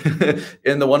directors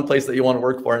in the one place that you want to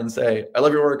work for and say, I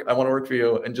love your work, I want to work for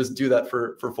you, and just do that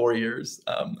for 4 years,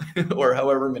 or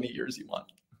however many years you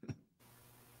want.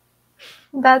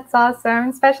 That's awesome.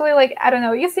 Especially, like, I don't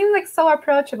know, you seem like so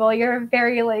approachable. You're a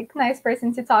very like nice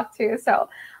person to talk to. So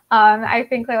I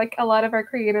think like a lot of our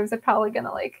creatives are probably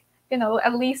gonna like, you know,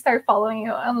 at least start following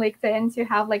you on LinkedIn to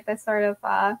have like this sort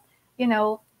of, you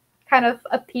know, kind of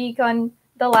a peek on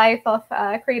the life of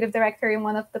a creative director in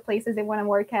one of the places they want to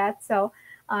work at. So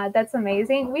that's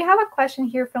amazing. We have a question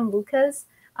here from Lucas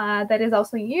that is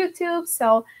also YouTube.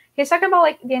 So he's talking about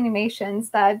like the animations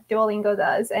that Duolingo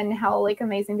does and how like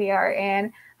amazing they are.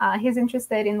 And he's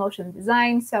interested in motion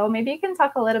design. So maybe you can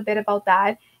talk a little bit about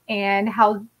that and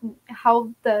how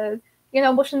the, you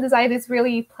know, motion design is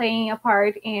really playing a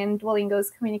part in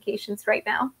Duolingo's communications right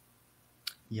now.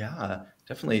 Yeah,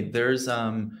 definitely. There's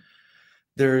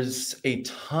a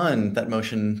ton that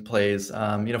motion plays.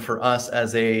 You know, for us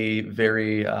as a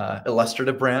very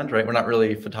illustrative brand, right? We're not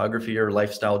really photography or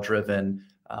lifestyle driven.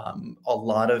 A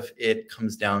lot of it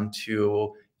comes down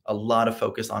to a lot of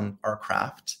focus on our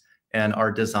craft and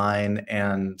our design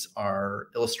and our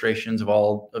illustrations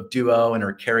of Duo and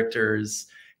our characters,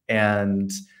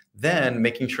 and then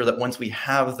making sure that once we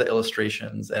have the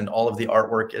illustrations and all of the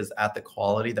artwork is at the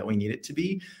quality that we need it to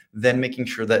be, then making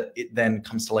sure that it then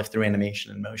comes to life through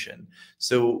animation and motion.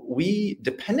 So we,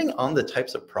 depending on the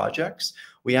types of projects,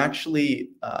 we actually,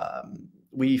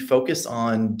 we focus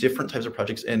on different types of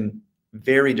projects in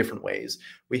very different ways.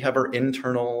 We have our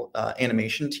internal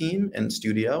animation team and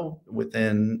studio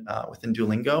within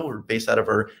Duolingo. We're based out of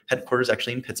our headquarters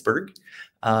actually in Pittsburgh,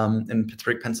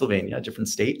 Pennsylvania, a different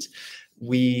state.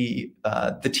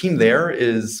 The team there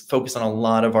is focused on a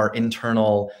lot of our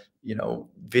internal, you know,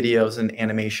 videos and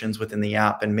animations within the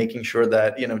app, and making sure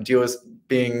that, you know, Duo is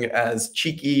being as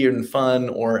cheeky and fun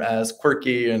or as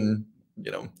quirky and,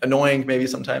 you know, annoying maybe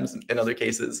sometimes in other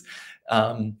cases.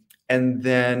 And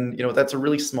then, you know, that's a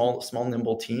really small,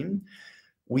 nimble team.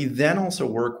 We then also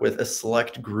work with a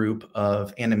select group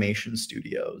of animation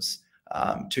studios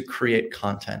to create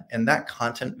content, and that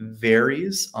content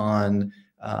varies on,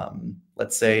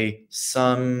 let's say,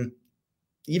 some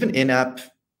even in-app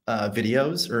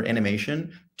videos or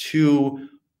animation to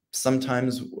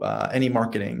sometimes any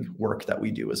marketing work that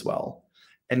we do as well.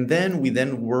 And then we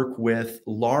work with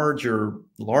larger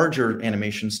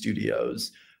animation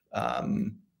studios,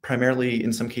 primarily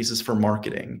in some cases for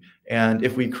marketing. And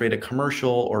if we create a commercial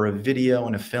or a video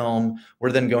and a film,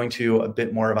 we're then going to a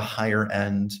bit more of a higher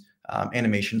end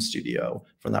animation studio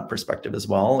from that perspective as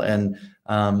well. And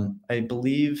I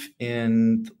believe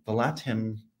in the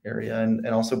LATAM area and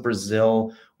also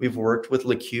Brazil, we've worked with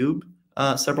LeCube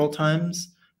several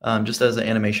times, just as an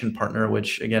animation partner,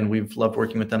 which again, we've loved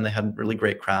working with them. They had really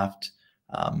great craft.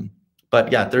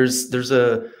 But yeah, there's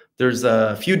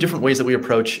a few different ways that we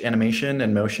approach animation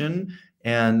and motion.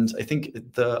 And I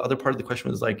think the other part of the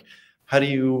question was like, how do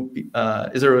you,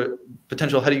 is there a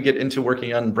potential, how do you get into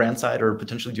working on brand side or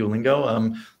potentially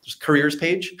Duolingo? There's careers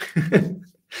page.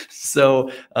 So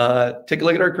take a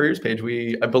look at our careers page.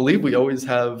 I believe we always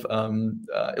have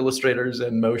illustrators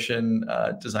and motion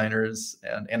designers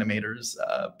and animators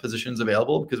positions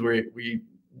available, because we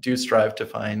do strive to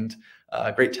find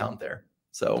great talent there.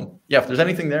 So yeah, if there's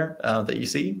anything there that you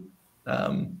see,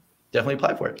 definitely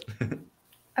apply for it.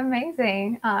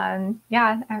 Amazing.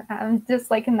 Yeah, I'm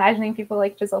just like imagining people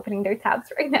like just opening their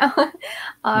tabs right now.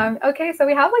 Okay, so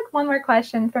we have like one more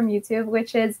question from YouTube,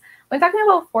 which is, when talking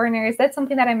about foreigners, that's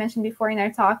something that I mentioned before in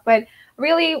our talk, but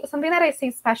really something that I see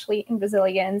especially in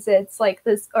Brazilians, it's like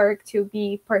this urge to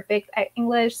be perfect at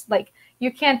English. Like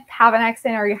you can't have an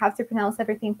accent, or you have to pronounce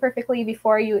everything perfectly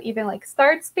before you even like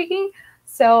start speaking.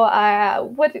 So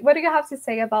what do you have to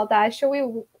say about that?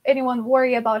 Should anyone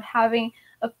worry about having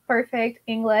a perfect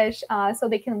English so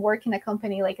they can work in a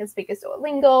company like as big as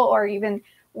Duolingo, or even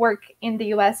work in the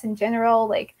US in general?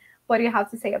 Like, what do you have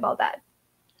to say about that?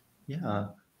 Yeah,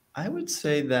 I would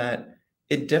say that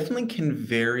it definitely can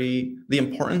vary. The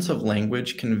importance of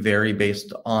language can vary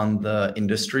based on the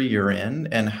industry you're in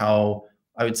and how,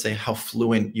 I would say, how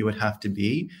fluent you would have to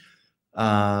be.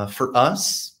 For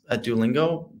us at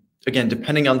Duolingo, again,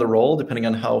 depending on the role, depending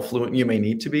on how fluent you may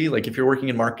need to be, like if you're working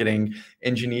in marketing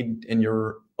and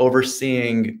you're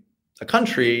overseeing a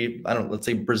country, I don't know, let's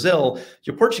say Brazil,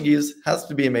 your Portuguese has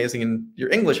to be amazing and your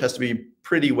English has to be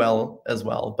pretty well as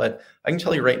well. But I can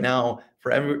tell you right now,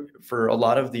 for a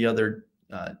lot of the other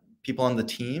people on the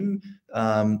team,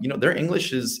 you know, their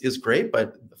English is great,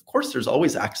 but of course there's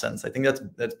always accents. I think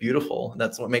that's beautiful.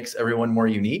 That's what makes everyone more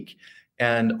unique.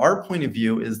 And our point of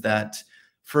view is that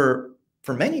for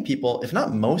many people, if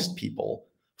not most people,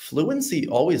 fluency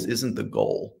always isn't the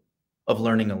goal of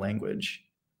learning a language,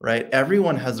 right?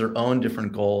 Everyone has their own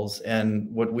different goals and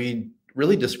what we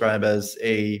really describe as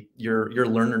your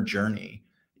learner journey.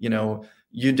 You know,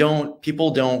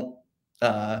 people don't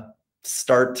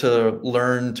start to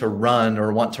learn to run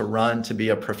or want to run to be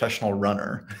a professional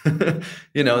runner.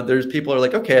 You know, there's people are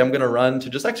like, okay, I'm going to run to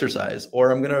just exercise,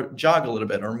 or I'm going to jog a little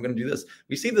bit, or I'm going to do this.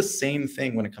 We see the same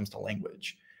thing when it comes to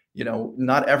language. You know,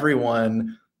 not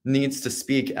everyone needs to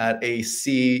speak at a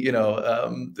C, you know,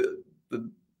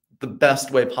 the best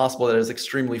way possible that is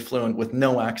extremely fluent with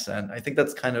no accent. I think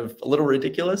that's kind of a little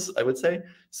ridiculous, I would say.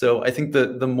 So I think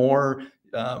the more,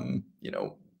 you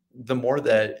know, the more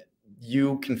that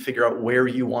you can figure out where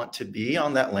you want to be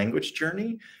on that language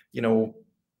journey, you know,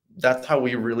 that's how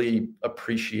we really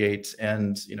appreciate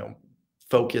and, you know,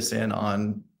 focus in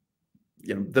on,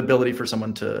 you know, the ability for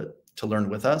someone to learn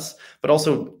with us, but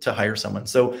also to hire someone.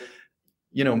 So,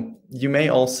 you know, you may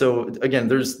also, again,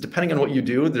 depending on what you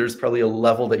do, there's probably a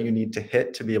level that you need to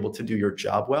hit to be able to do your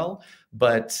job well.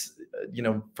 But, you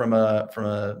know, from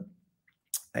a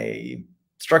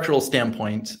structural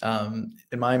standpoint,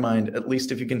 in my mind, at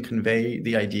least if you can convey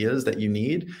the ideas that you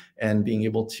need and being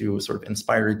able to sort of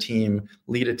inspire a team,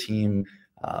 lead a team,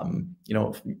 you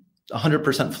know,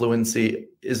 100% fluency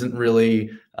isn't really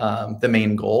the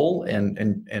main goal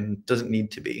and doesn't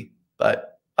need to be.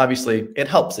 But obviously, it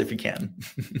helps if you can.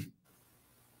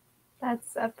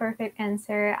 That's a perfect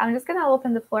answer. I'm just going to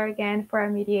open the floor again for our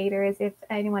mediators if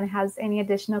anyone has any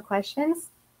additional questions.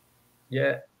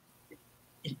 Yeah,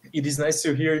 it is nice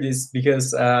to hear this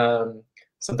because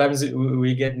sometimes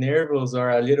we get nervous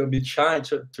or a little bit shy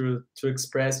to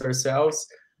express ourselves,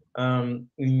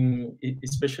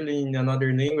 especially in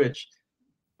another language.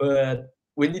 But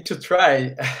we need to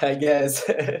try, I guess.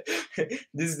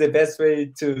 This is the best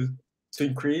way to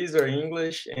increase our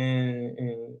English and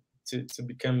to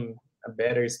become a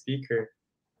better speaker.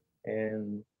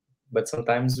 But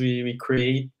sometimes we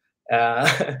create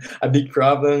a big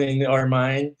problem in our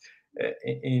mind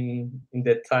in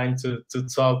that time to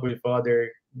talk with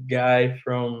other guy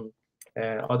from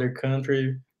other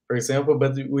country, for example.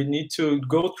 But we need to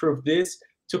go through this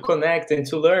to connect and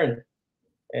to learn.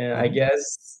 And I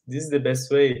guess this is the best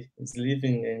way. It's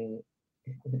living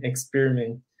and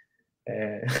experiment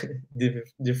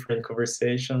different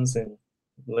conversations and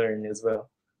learn as well.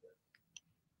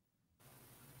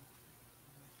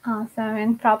 Awesome,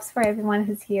 and props for everyone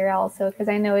who's here also, because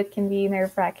I know it can be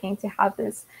nerve-wracking to have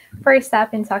this first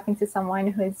step in talking to someone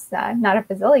who's not a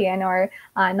Brazilian or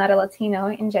not a Latino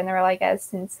in general, I guess,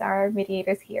 since our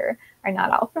mediators here are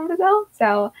not all from Brazil.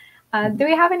 So do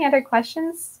we have any other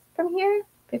questions from here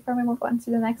before we move on to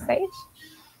the next stage?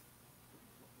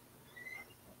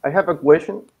 I have a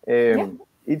question.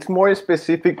 It's more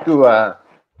specific to a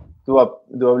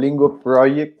Duolingo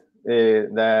project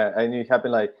that I knew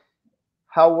happened. Like,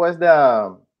 how was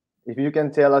if you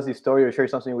can tell us the story or share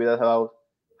something with us about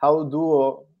how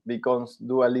Duo becomes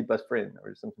Dua Lipa's friend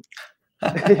or something?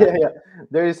 Yeah.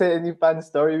 There is any fun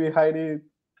story behind it?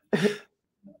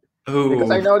 Because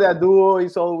I know that Duo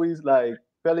is always like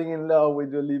falling in love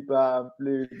with Dua Lipa,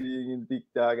 flirting in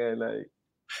TikTok, and like,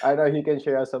 I know he can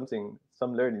share some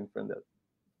learning from that.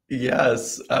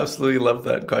 Yes, absolutely love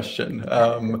that question.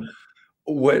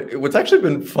 What's actually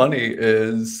been funny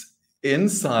is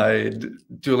inside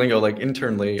Duolingo, like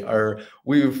internally,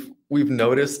 we've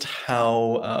noticed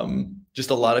how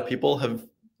just a lot of people have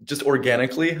just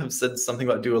organically have said something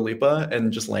about Dua Lipa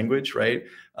and just language, right?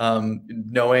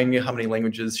 Knowing how many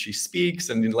languages she speaks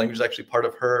and the language is actually part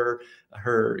of her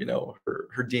you know,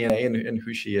 her DNA and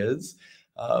who she is.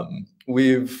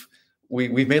 We've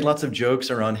made lots of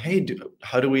jokes around, hey,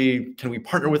 can we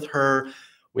partner with her?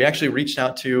 We actually reached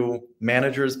out to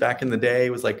managers back in the day. It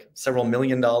was like several $1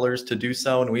 million to do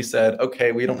so. And we said,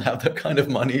 okay, we don't have that kind of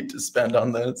money to spend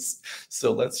on this.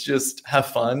 So let's just have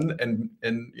fun and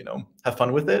you know, have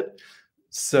fun with it.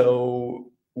 So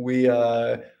we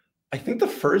I think the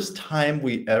first time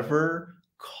we ever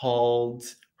called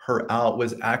her out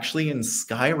was actually in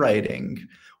skywriting.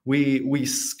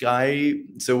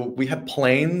 So we had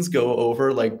planes go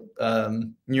over like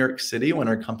New York City when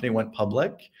our company went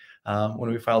public,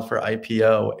 when we filed for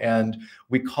IPO, and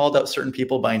we called out certain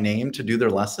people by name to do their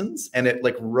lessons, and it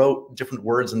like wrote different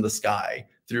words in the sky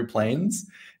through planes.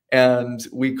 And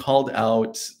we called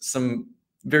out some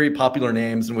very popular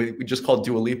names, and we just called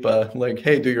Dua Lipa, like,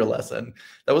 hey, do your lesson.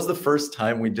 That was the first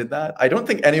time we did that. I don't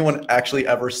think anyone actually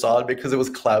ever saw it because it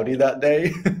was cloudy that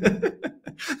day.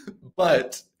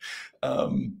 But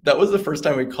that was the first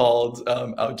time we called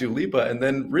out Dua Lipa. And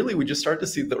then really we just started to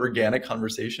see the organic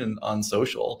conversation on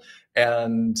social.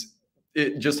 And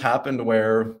it just happened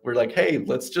where we're like, hey,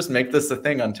 let's just make this a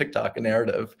thing on TikTok, a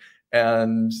narrative.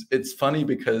 And it's funny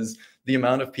because the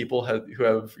amount of people who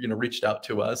have reached out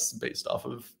to us based off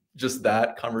of just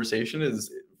that conversation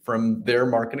is from their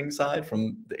marketing side,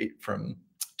 from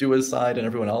Dua's side, and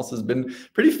everyone else has been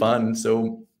pretty fun.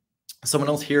 So someone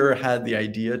else here had the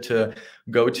idea to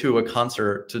go to a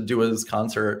concert, to Dua's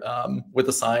concert, with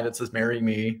a sign that says "Marry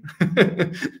Me."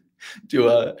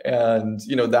 Dua, and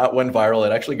that went viral.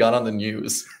 It actually got on the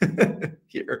news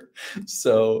here,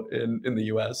 so in the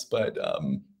US. But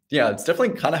yeah, it's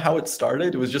definitely kind of how it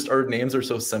started. It was just our names are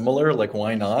so similar, like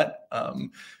why not?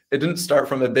 It didn't start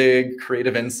from a big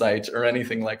creative insight or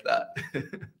anything like that.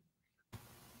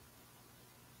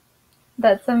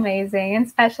 That's amazing. And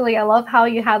especially I love how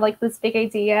you had like this big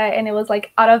idea and it was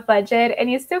like out of budget and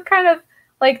you still kind of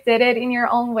like did it in your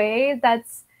own way.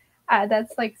 That's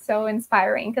like so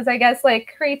inspiring, because I guess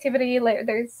like creativity, like,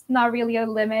 there's not really a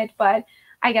limit, but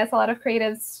I guess a lot of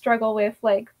creatives struggle with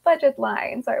like budget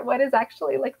lines or what is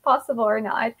actually like possible or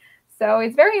not. So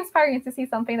it's very inspiring to see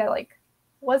something that like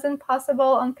wasn't possible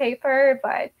on paper,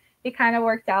 but it kind of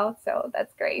worked out. So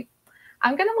that's great.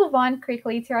 I'm going to move on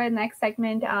quickly to our next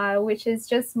segment, which is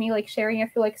just me like sharing a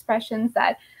few expressions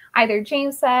that either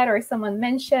James said or someone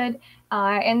mentioned.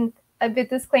 And a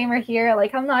bit disclaimer here,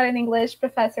 like I'm not an English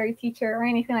professor, teacher, or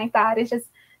anything like that. It's just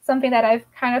something that I've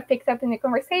kind of picked up in the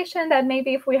conversation that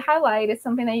maybe if we highlight is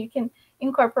something that you can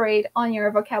incorporate on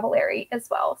your vocabulary as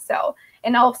well. So,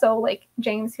 and also like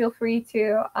James, feel free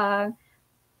to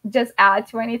just add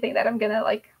to anything that I'm going to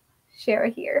like share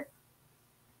here.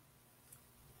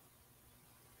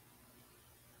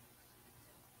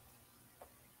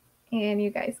 And you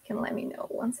guys can let me know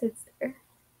once it's there.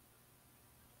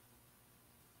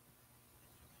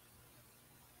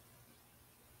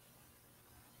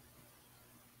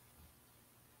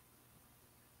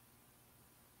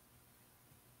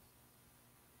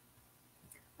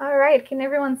 All right, can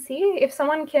everyone see? If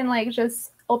someone can like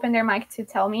just open their mic to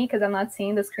tell me, because I'm not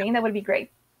seeing the screen, that would be great.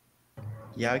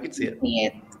 Yeah, I can see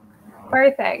it.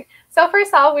 Perfect. So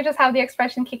first off, we just have the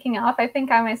expression kicking off. I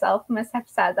think I myself must have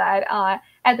said that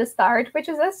at the start, which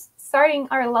is us starting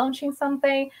or launching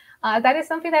something. That is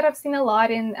something that I've seen a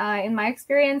lot in my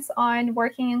experience on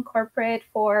working in corporate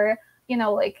for,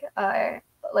 like a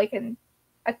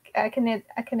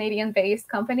Canadian-based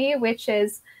company, which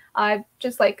is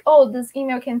just like, oh, this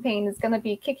email campaign is going to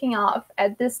be kicking off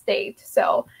at this date.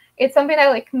 So it's something that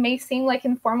like may seem like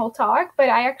informal talk, but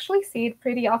I actually see it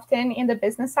pretty often in the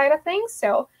business side of things.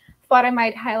 So thought I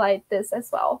might highlight this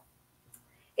as well.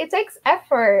 It takes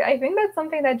effort. I think that's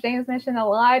something that James mentioned a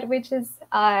lot, which is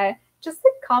just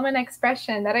a common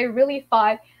expression that I really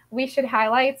thought we should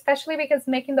highlight, especially because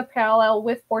making the parallel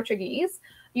with Portuguese.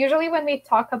 Usually when we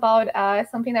talk about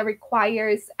something that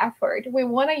requires effort, we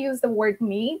want to use the word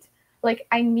need, like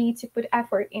I need to put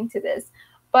effort into this.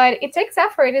 But it takes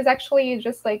effort is actually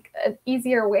just like an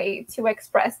easier way to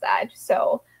express that.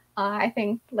 So I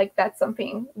think like that's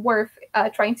something worth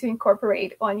trying to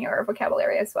incorporate on your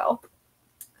vocabulary as well.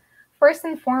 First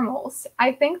and foremost,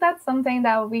 I think that's something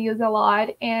that we use a lot,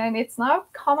 and it's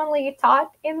not commonly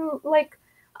taught in like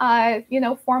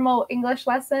formal English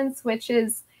lessons, which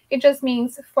is it just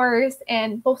means first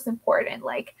and most important.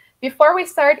 Like before we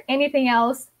start anything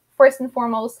else, first and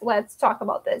foremost, let's talk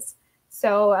about this.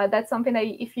 So that's something that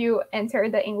if you enter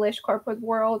the English corporate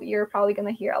world, you're probably going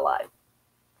to hear a lot.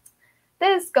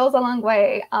 This goes a long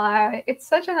way. It's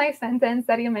such a nice sentence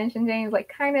that you mentioned, James, like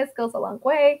kindness goes a long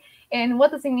way. And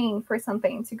what does it mean for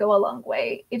something to go a long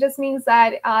way? It just means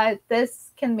that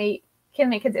this can make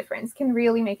a difference, can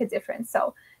really make a difference.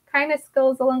 So kindness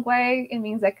goes a long way. It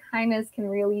means that kindness can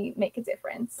really make a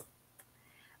difference.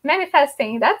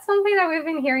 Manifesting, that's something that we've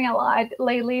been hearing a lot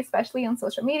lately, especially on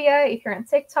social media. If you're on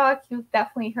TikTok, you've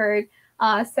definitely heard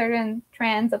certain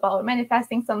trends about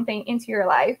manifesting something into your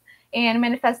life. And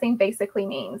manifesting basically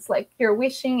means like you're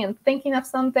wishing and thinking of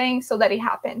something so that it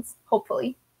happens,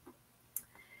 hopefully.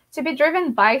 to be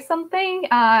driven by something.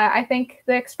 I think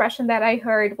the expression that I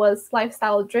heard was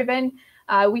lifestyle driven.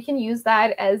 We can use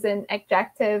that as an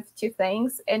adjective to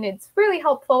things, and it's really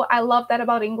helpful. I love that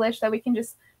about English, that we can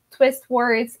just twist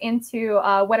words into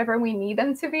whatever we need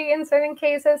them to be in certain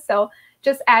cases. So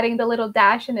just adding the little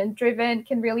dash and then driven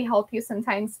can really help you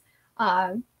sometimes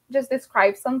just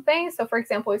describe something. So for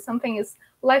example, if something is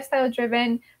lifestyle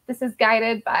driven, this is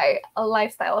guided by a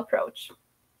lifestyle approach.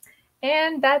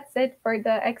 And that's it for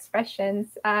the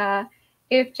expressions.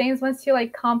 If James wants to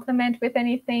like compliment with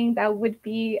anything, that would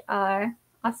be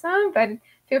awesome, but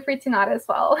feel free to nod as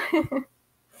well.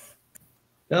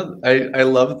 Yeah, I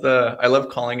love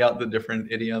calling out the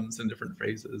different idioms and different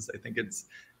phrases. I think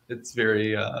it's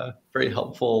very very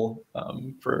helpful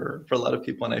for a lot of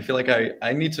people, and I feel like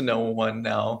I need to know one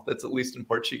now that's at least in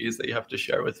Portuguese that you have to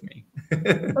share with me.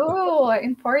 Oh,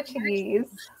 in Portuguese.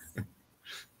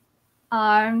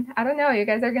 I don't know. You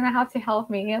guys are gonna have to help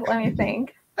me. Let me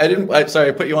think. Sorry,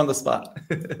 I put you on the spot.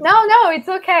 No, it's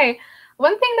okay.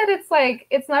 One thing that it's like,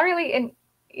 it's not really an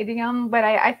idiom, but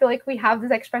I feel like we have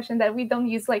this expression that we don't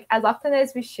use like as often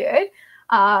as we should.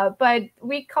 But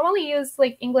we commonly use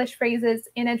like English phrases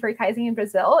in advertising in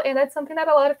Brazil, and that's something that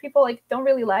a lot of people like don't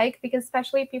really like, because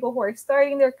especially people who are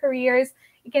starting their careers,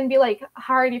 it can be like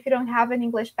hard if you don't have an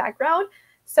English background.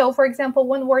 So for example,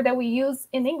 one word that we use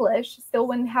in English still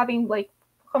when having like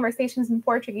conversations in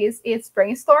Portuguese is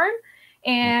brainstorm.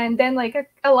 And then like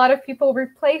a lot of people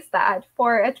replace that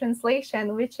for a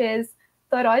translation, which is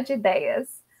toró de ideias,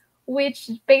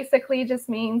 which basically just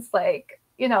means like,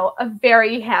 you know, a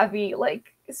very heavy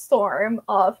like storm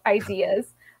of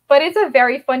ideas. But it's a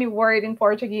very funny word in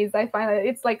Portuguese. I find that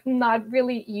it's like not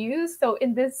really used. So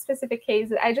in this specific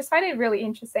case, I just find it really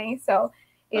interesting. So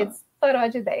it's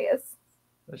toró de ideias.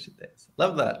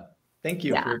 Love that. Thank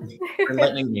you for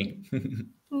enlightening me.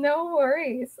 No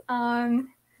worries.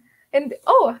 And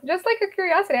just like a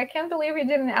curiosity, I can't believe we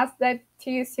didn't ask that to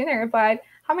you sooner, but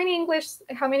how many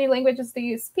languages do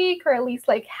you speak, or at least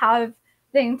like have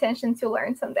the intention to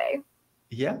learn someday?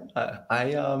 Yeah,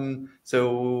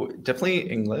 so definitely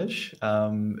English.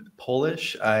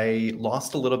 Polish, I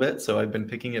lost a little bit, so I've been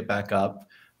picking it back up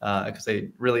because I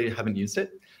really haven't used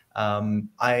it.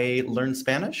 I learned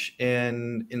Spanish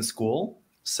in school,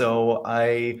 so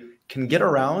I can get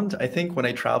around. I think when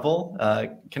I travel,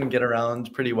 can get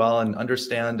around pretty well and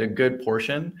understand a good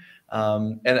portion.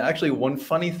 And actually, one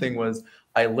funny thing was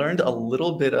I learned a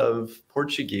little bit of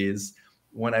Portuguese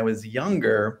when I was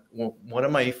younger. One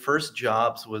of my first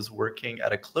jobs was working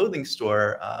at a clothing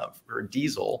store for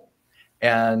Diesel.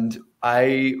 And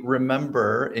I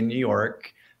remember in New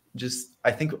York, just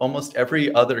I think almost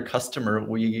every other customer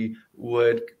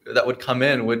that would come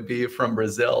in would be from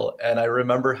Brazil. And I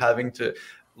remember having to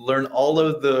learn all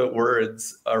of the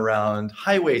words around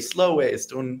highway, slow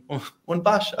waist, one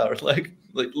baixa, or like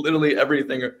literally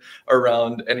everything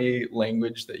around any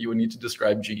language that you would need to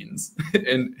describe jeans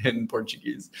in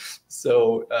Portuguese.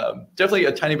 So definitely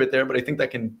a tiny bit there, but I think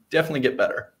that can definitely get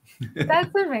better.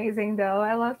 That's amazing, though.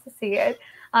 I love to see it.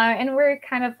 And we're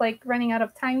kind of like running out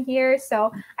of time here.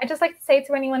 So I just like to say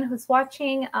to anyone who's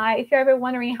watching, if you're ever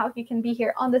wondering how you can be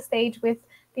here on the stage with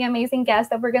the amazing guests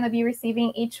that we're going to be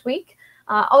receiving each week,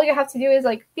 all you have to do is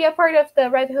like be a part of the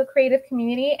Redhook creative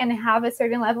community and have a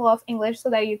certain level of English so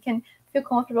that you can feel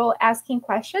comfortable asking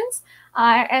questions.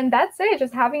 And that's it,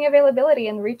 just having availability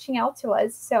and reaching out to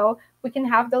us so we can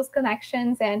have those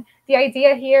connections. And the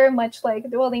idea here, much like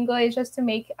Duolingo, is just to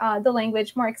make the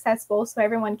language more accessible so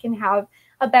everyone can have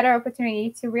a better opportunity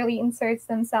to really insert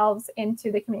themselves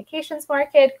into the communications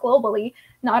market globally,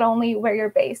 not only where you're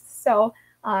based. So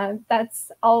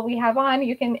that's all we have on.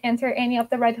 You can enter any of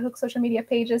the Redhook social media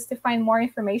pages to find more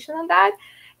information on that.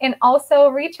 And also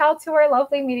reach out to our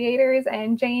lovely mediators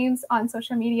and James on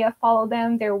social media, follow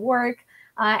them, their work.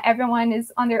 Everyone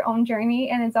is on their own journey,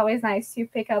 and it's always nice to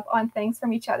pick up on things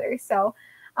from each other. So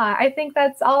I think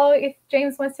that's all. If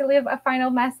James wants to leave a final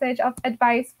message of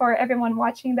advice for everyone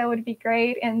watching, that would be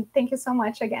great. And thank you so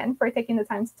much again for taking the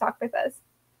time to talk with us.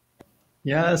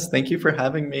 Yes, thank you for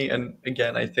having me. And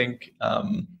again, I think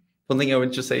one thing I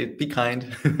would just say, be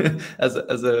kind as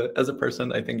a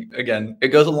person. I think again, it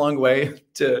goes a long way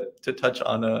to touch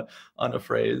on a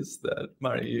phrase that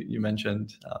Mari you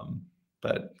mentioned.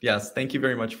 But yes, thank you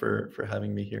very much for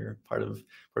having me here, part of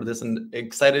this, and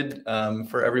excited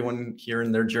for everyone here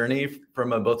in their journey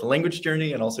from both a language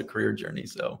journey and also career journey.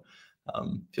 So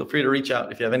feel free to reach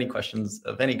out if you have any questions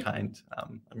of any kind.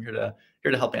 I'm here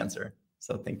to help answer.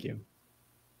 So thank you.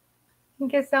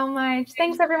 Thank you so much.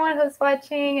 Thanks everyone who's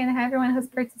watching and everyone who's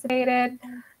participated.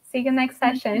 See you next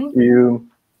session. Thank you.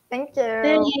 Thank you.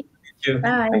 Thank you.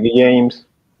 Thank you, James.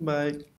 Bye.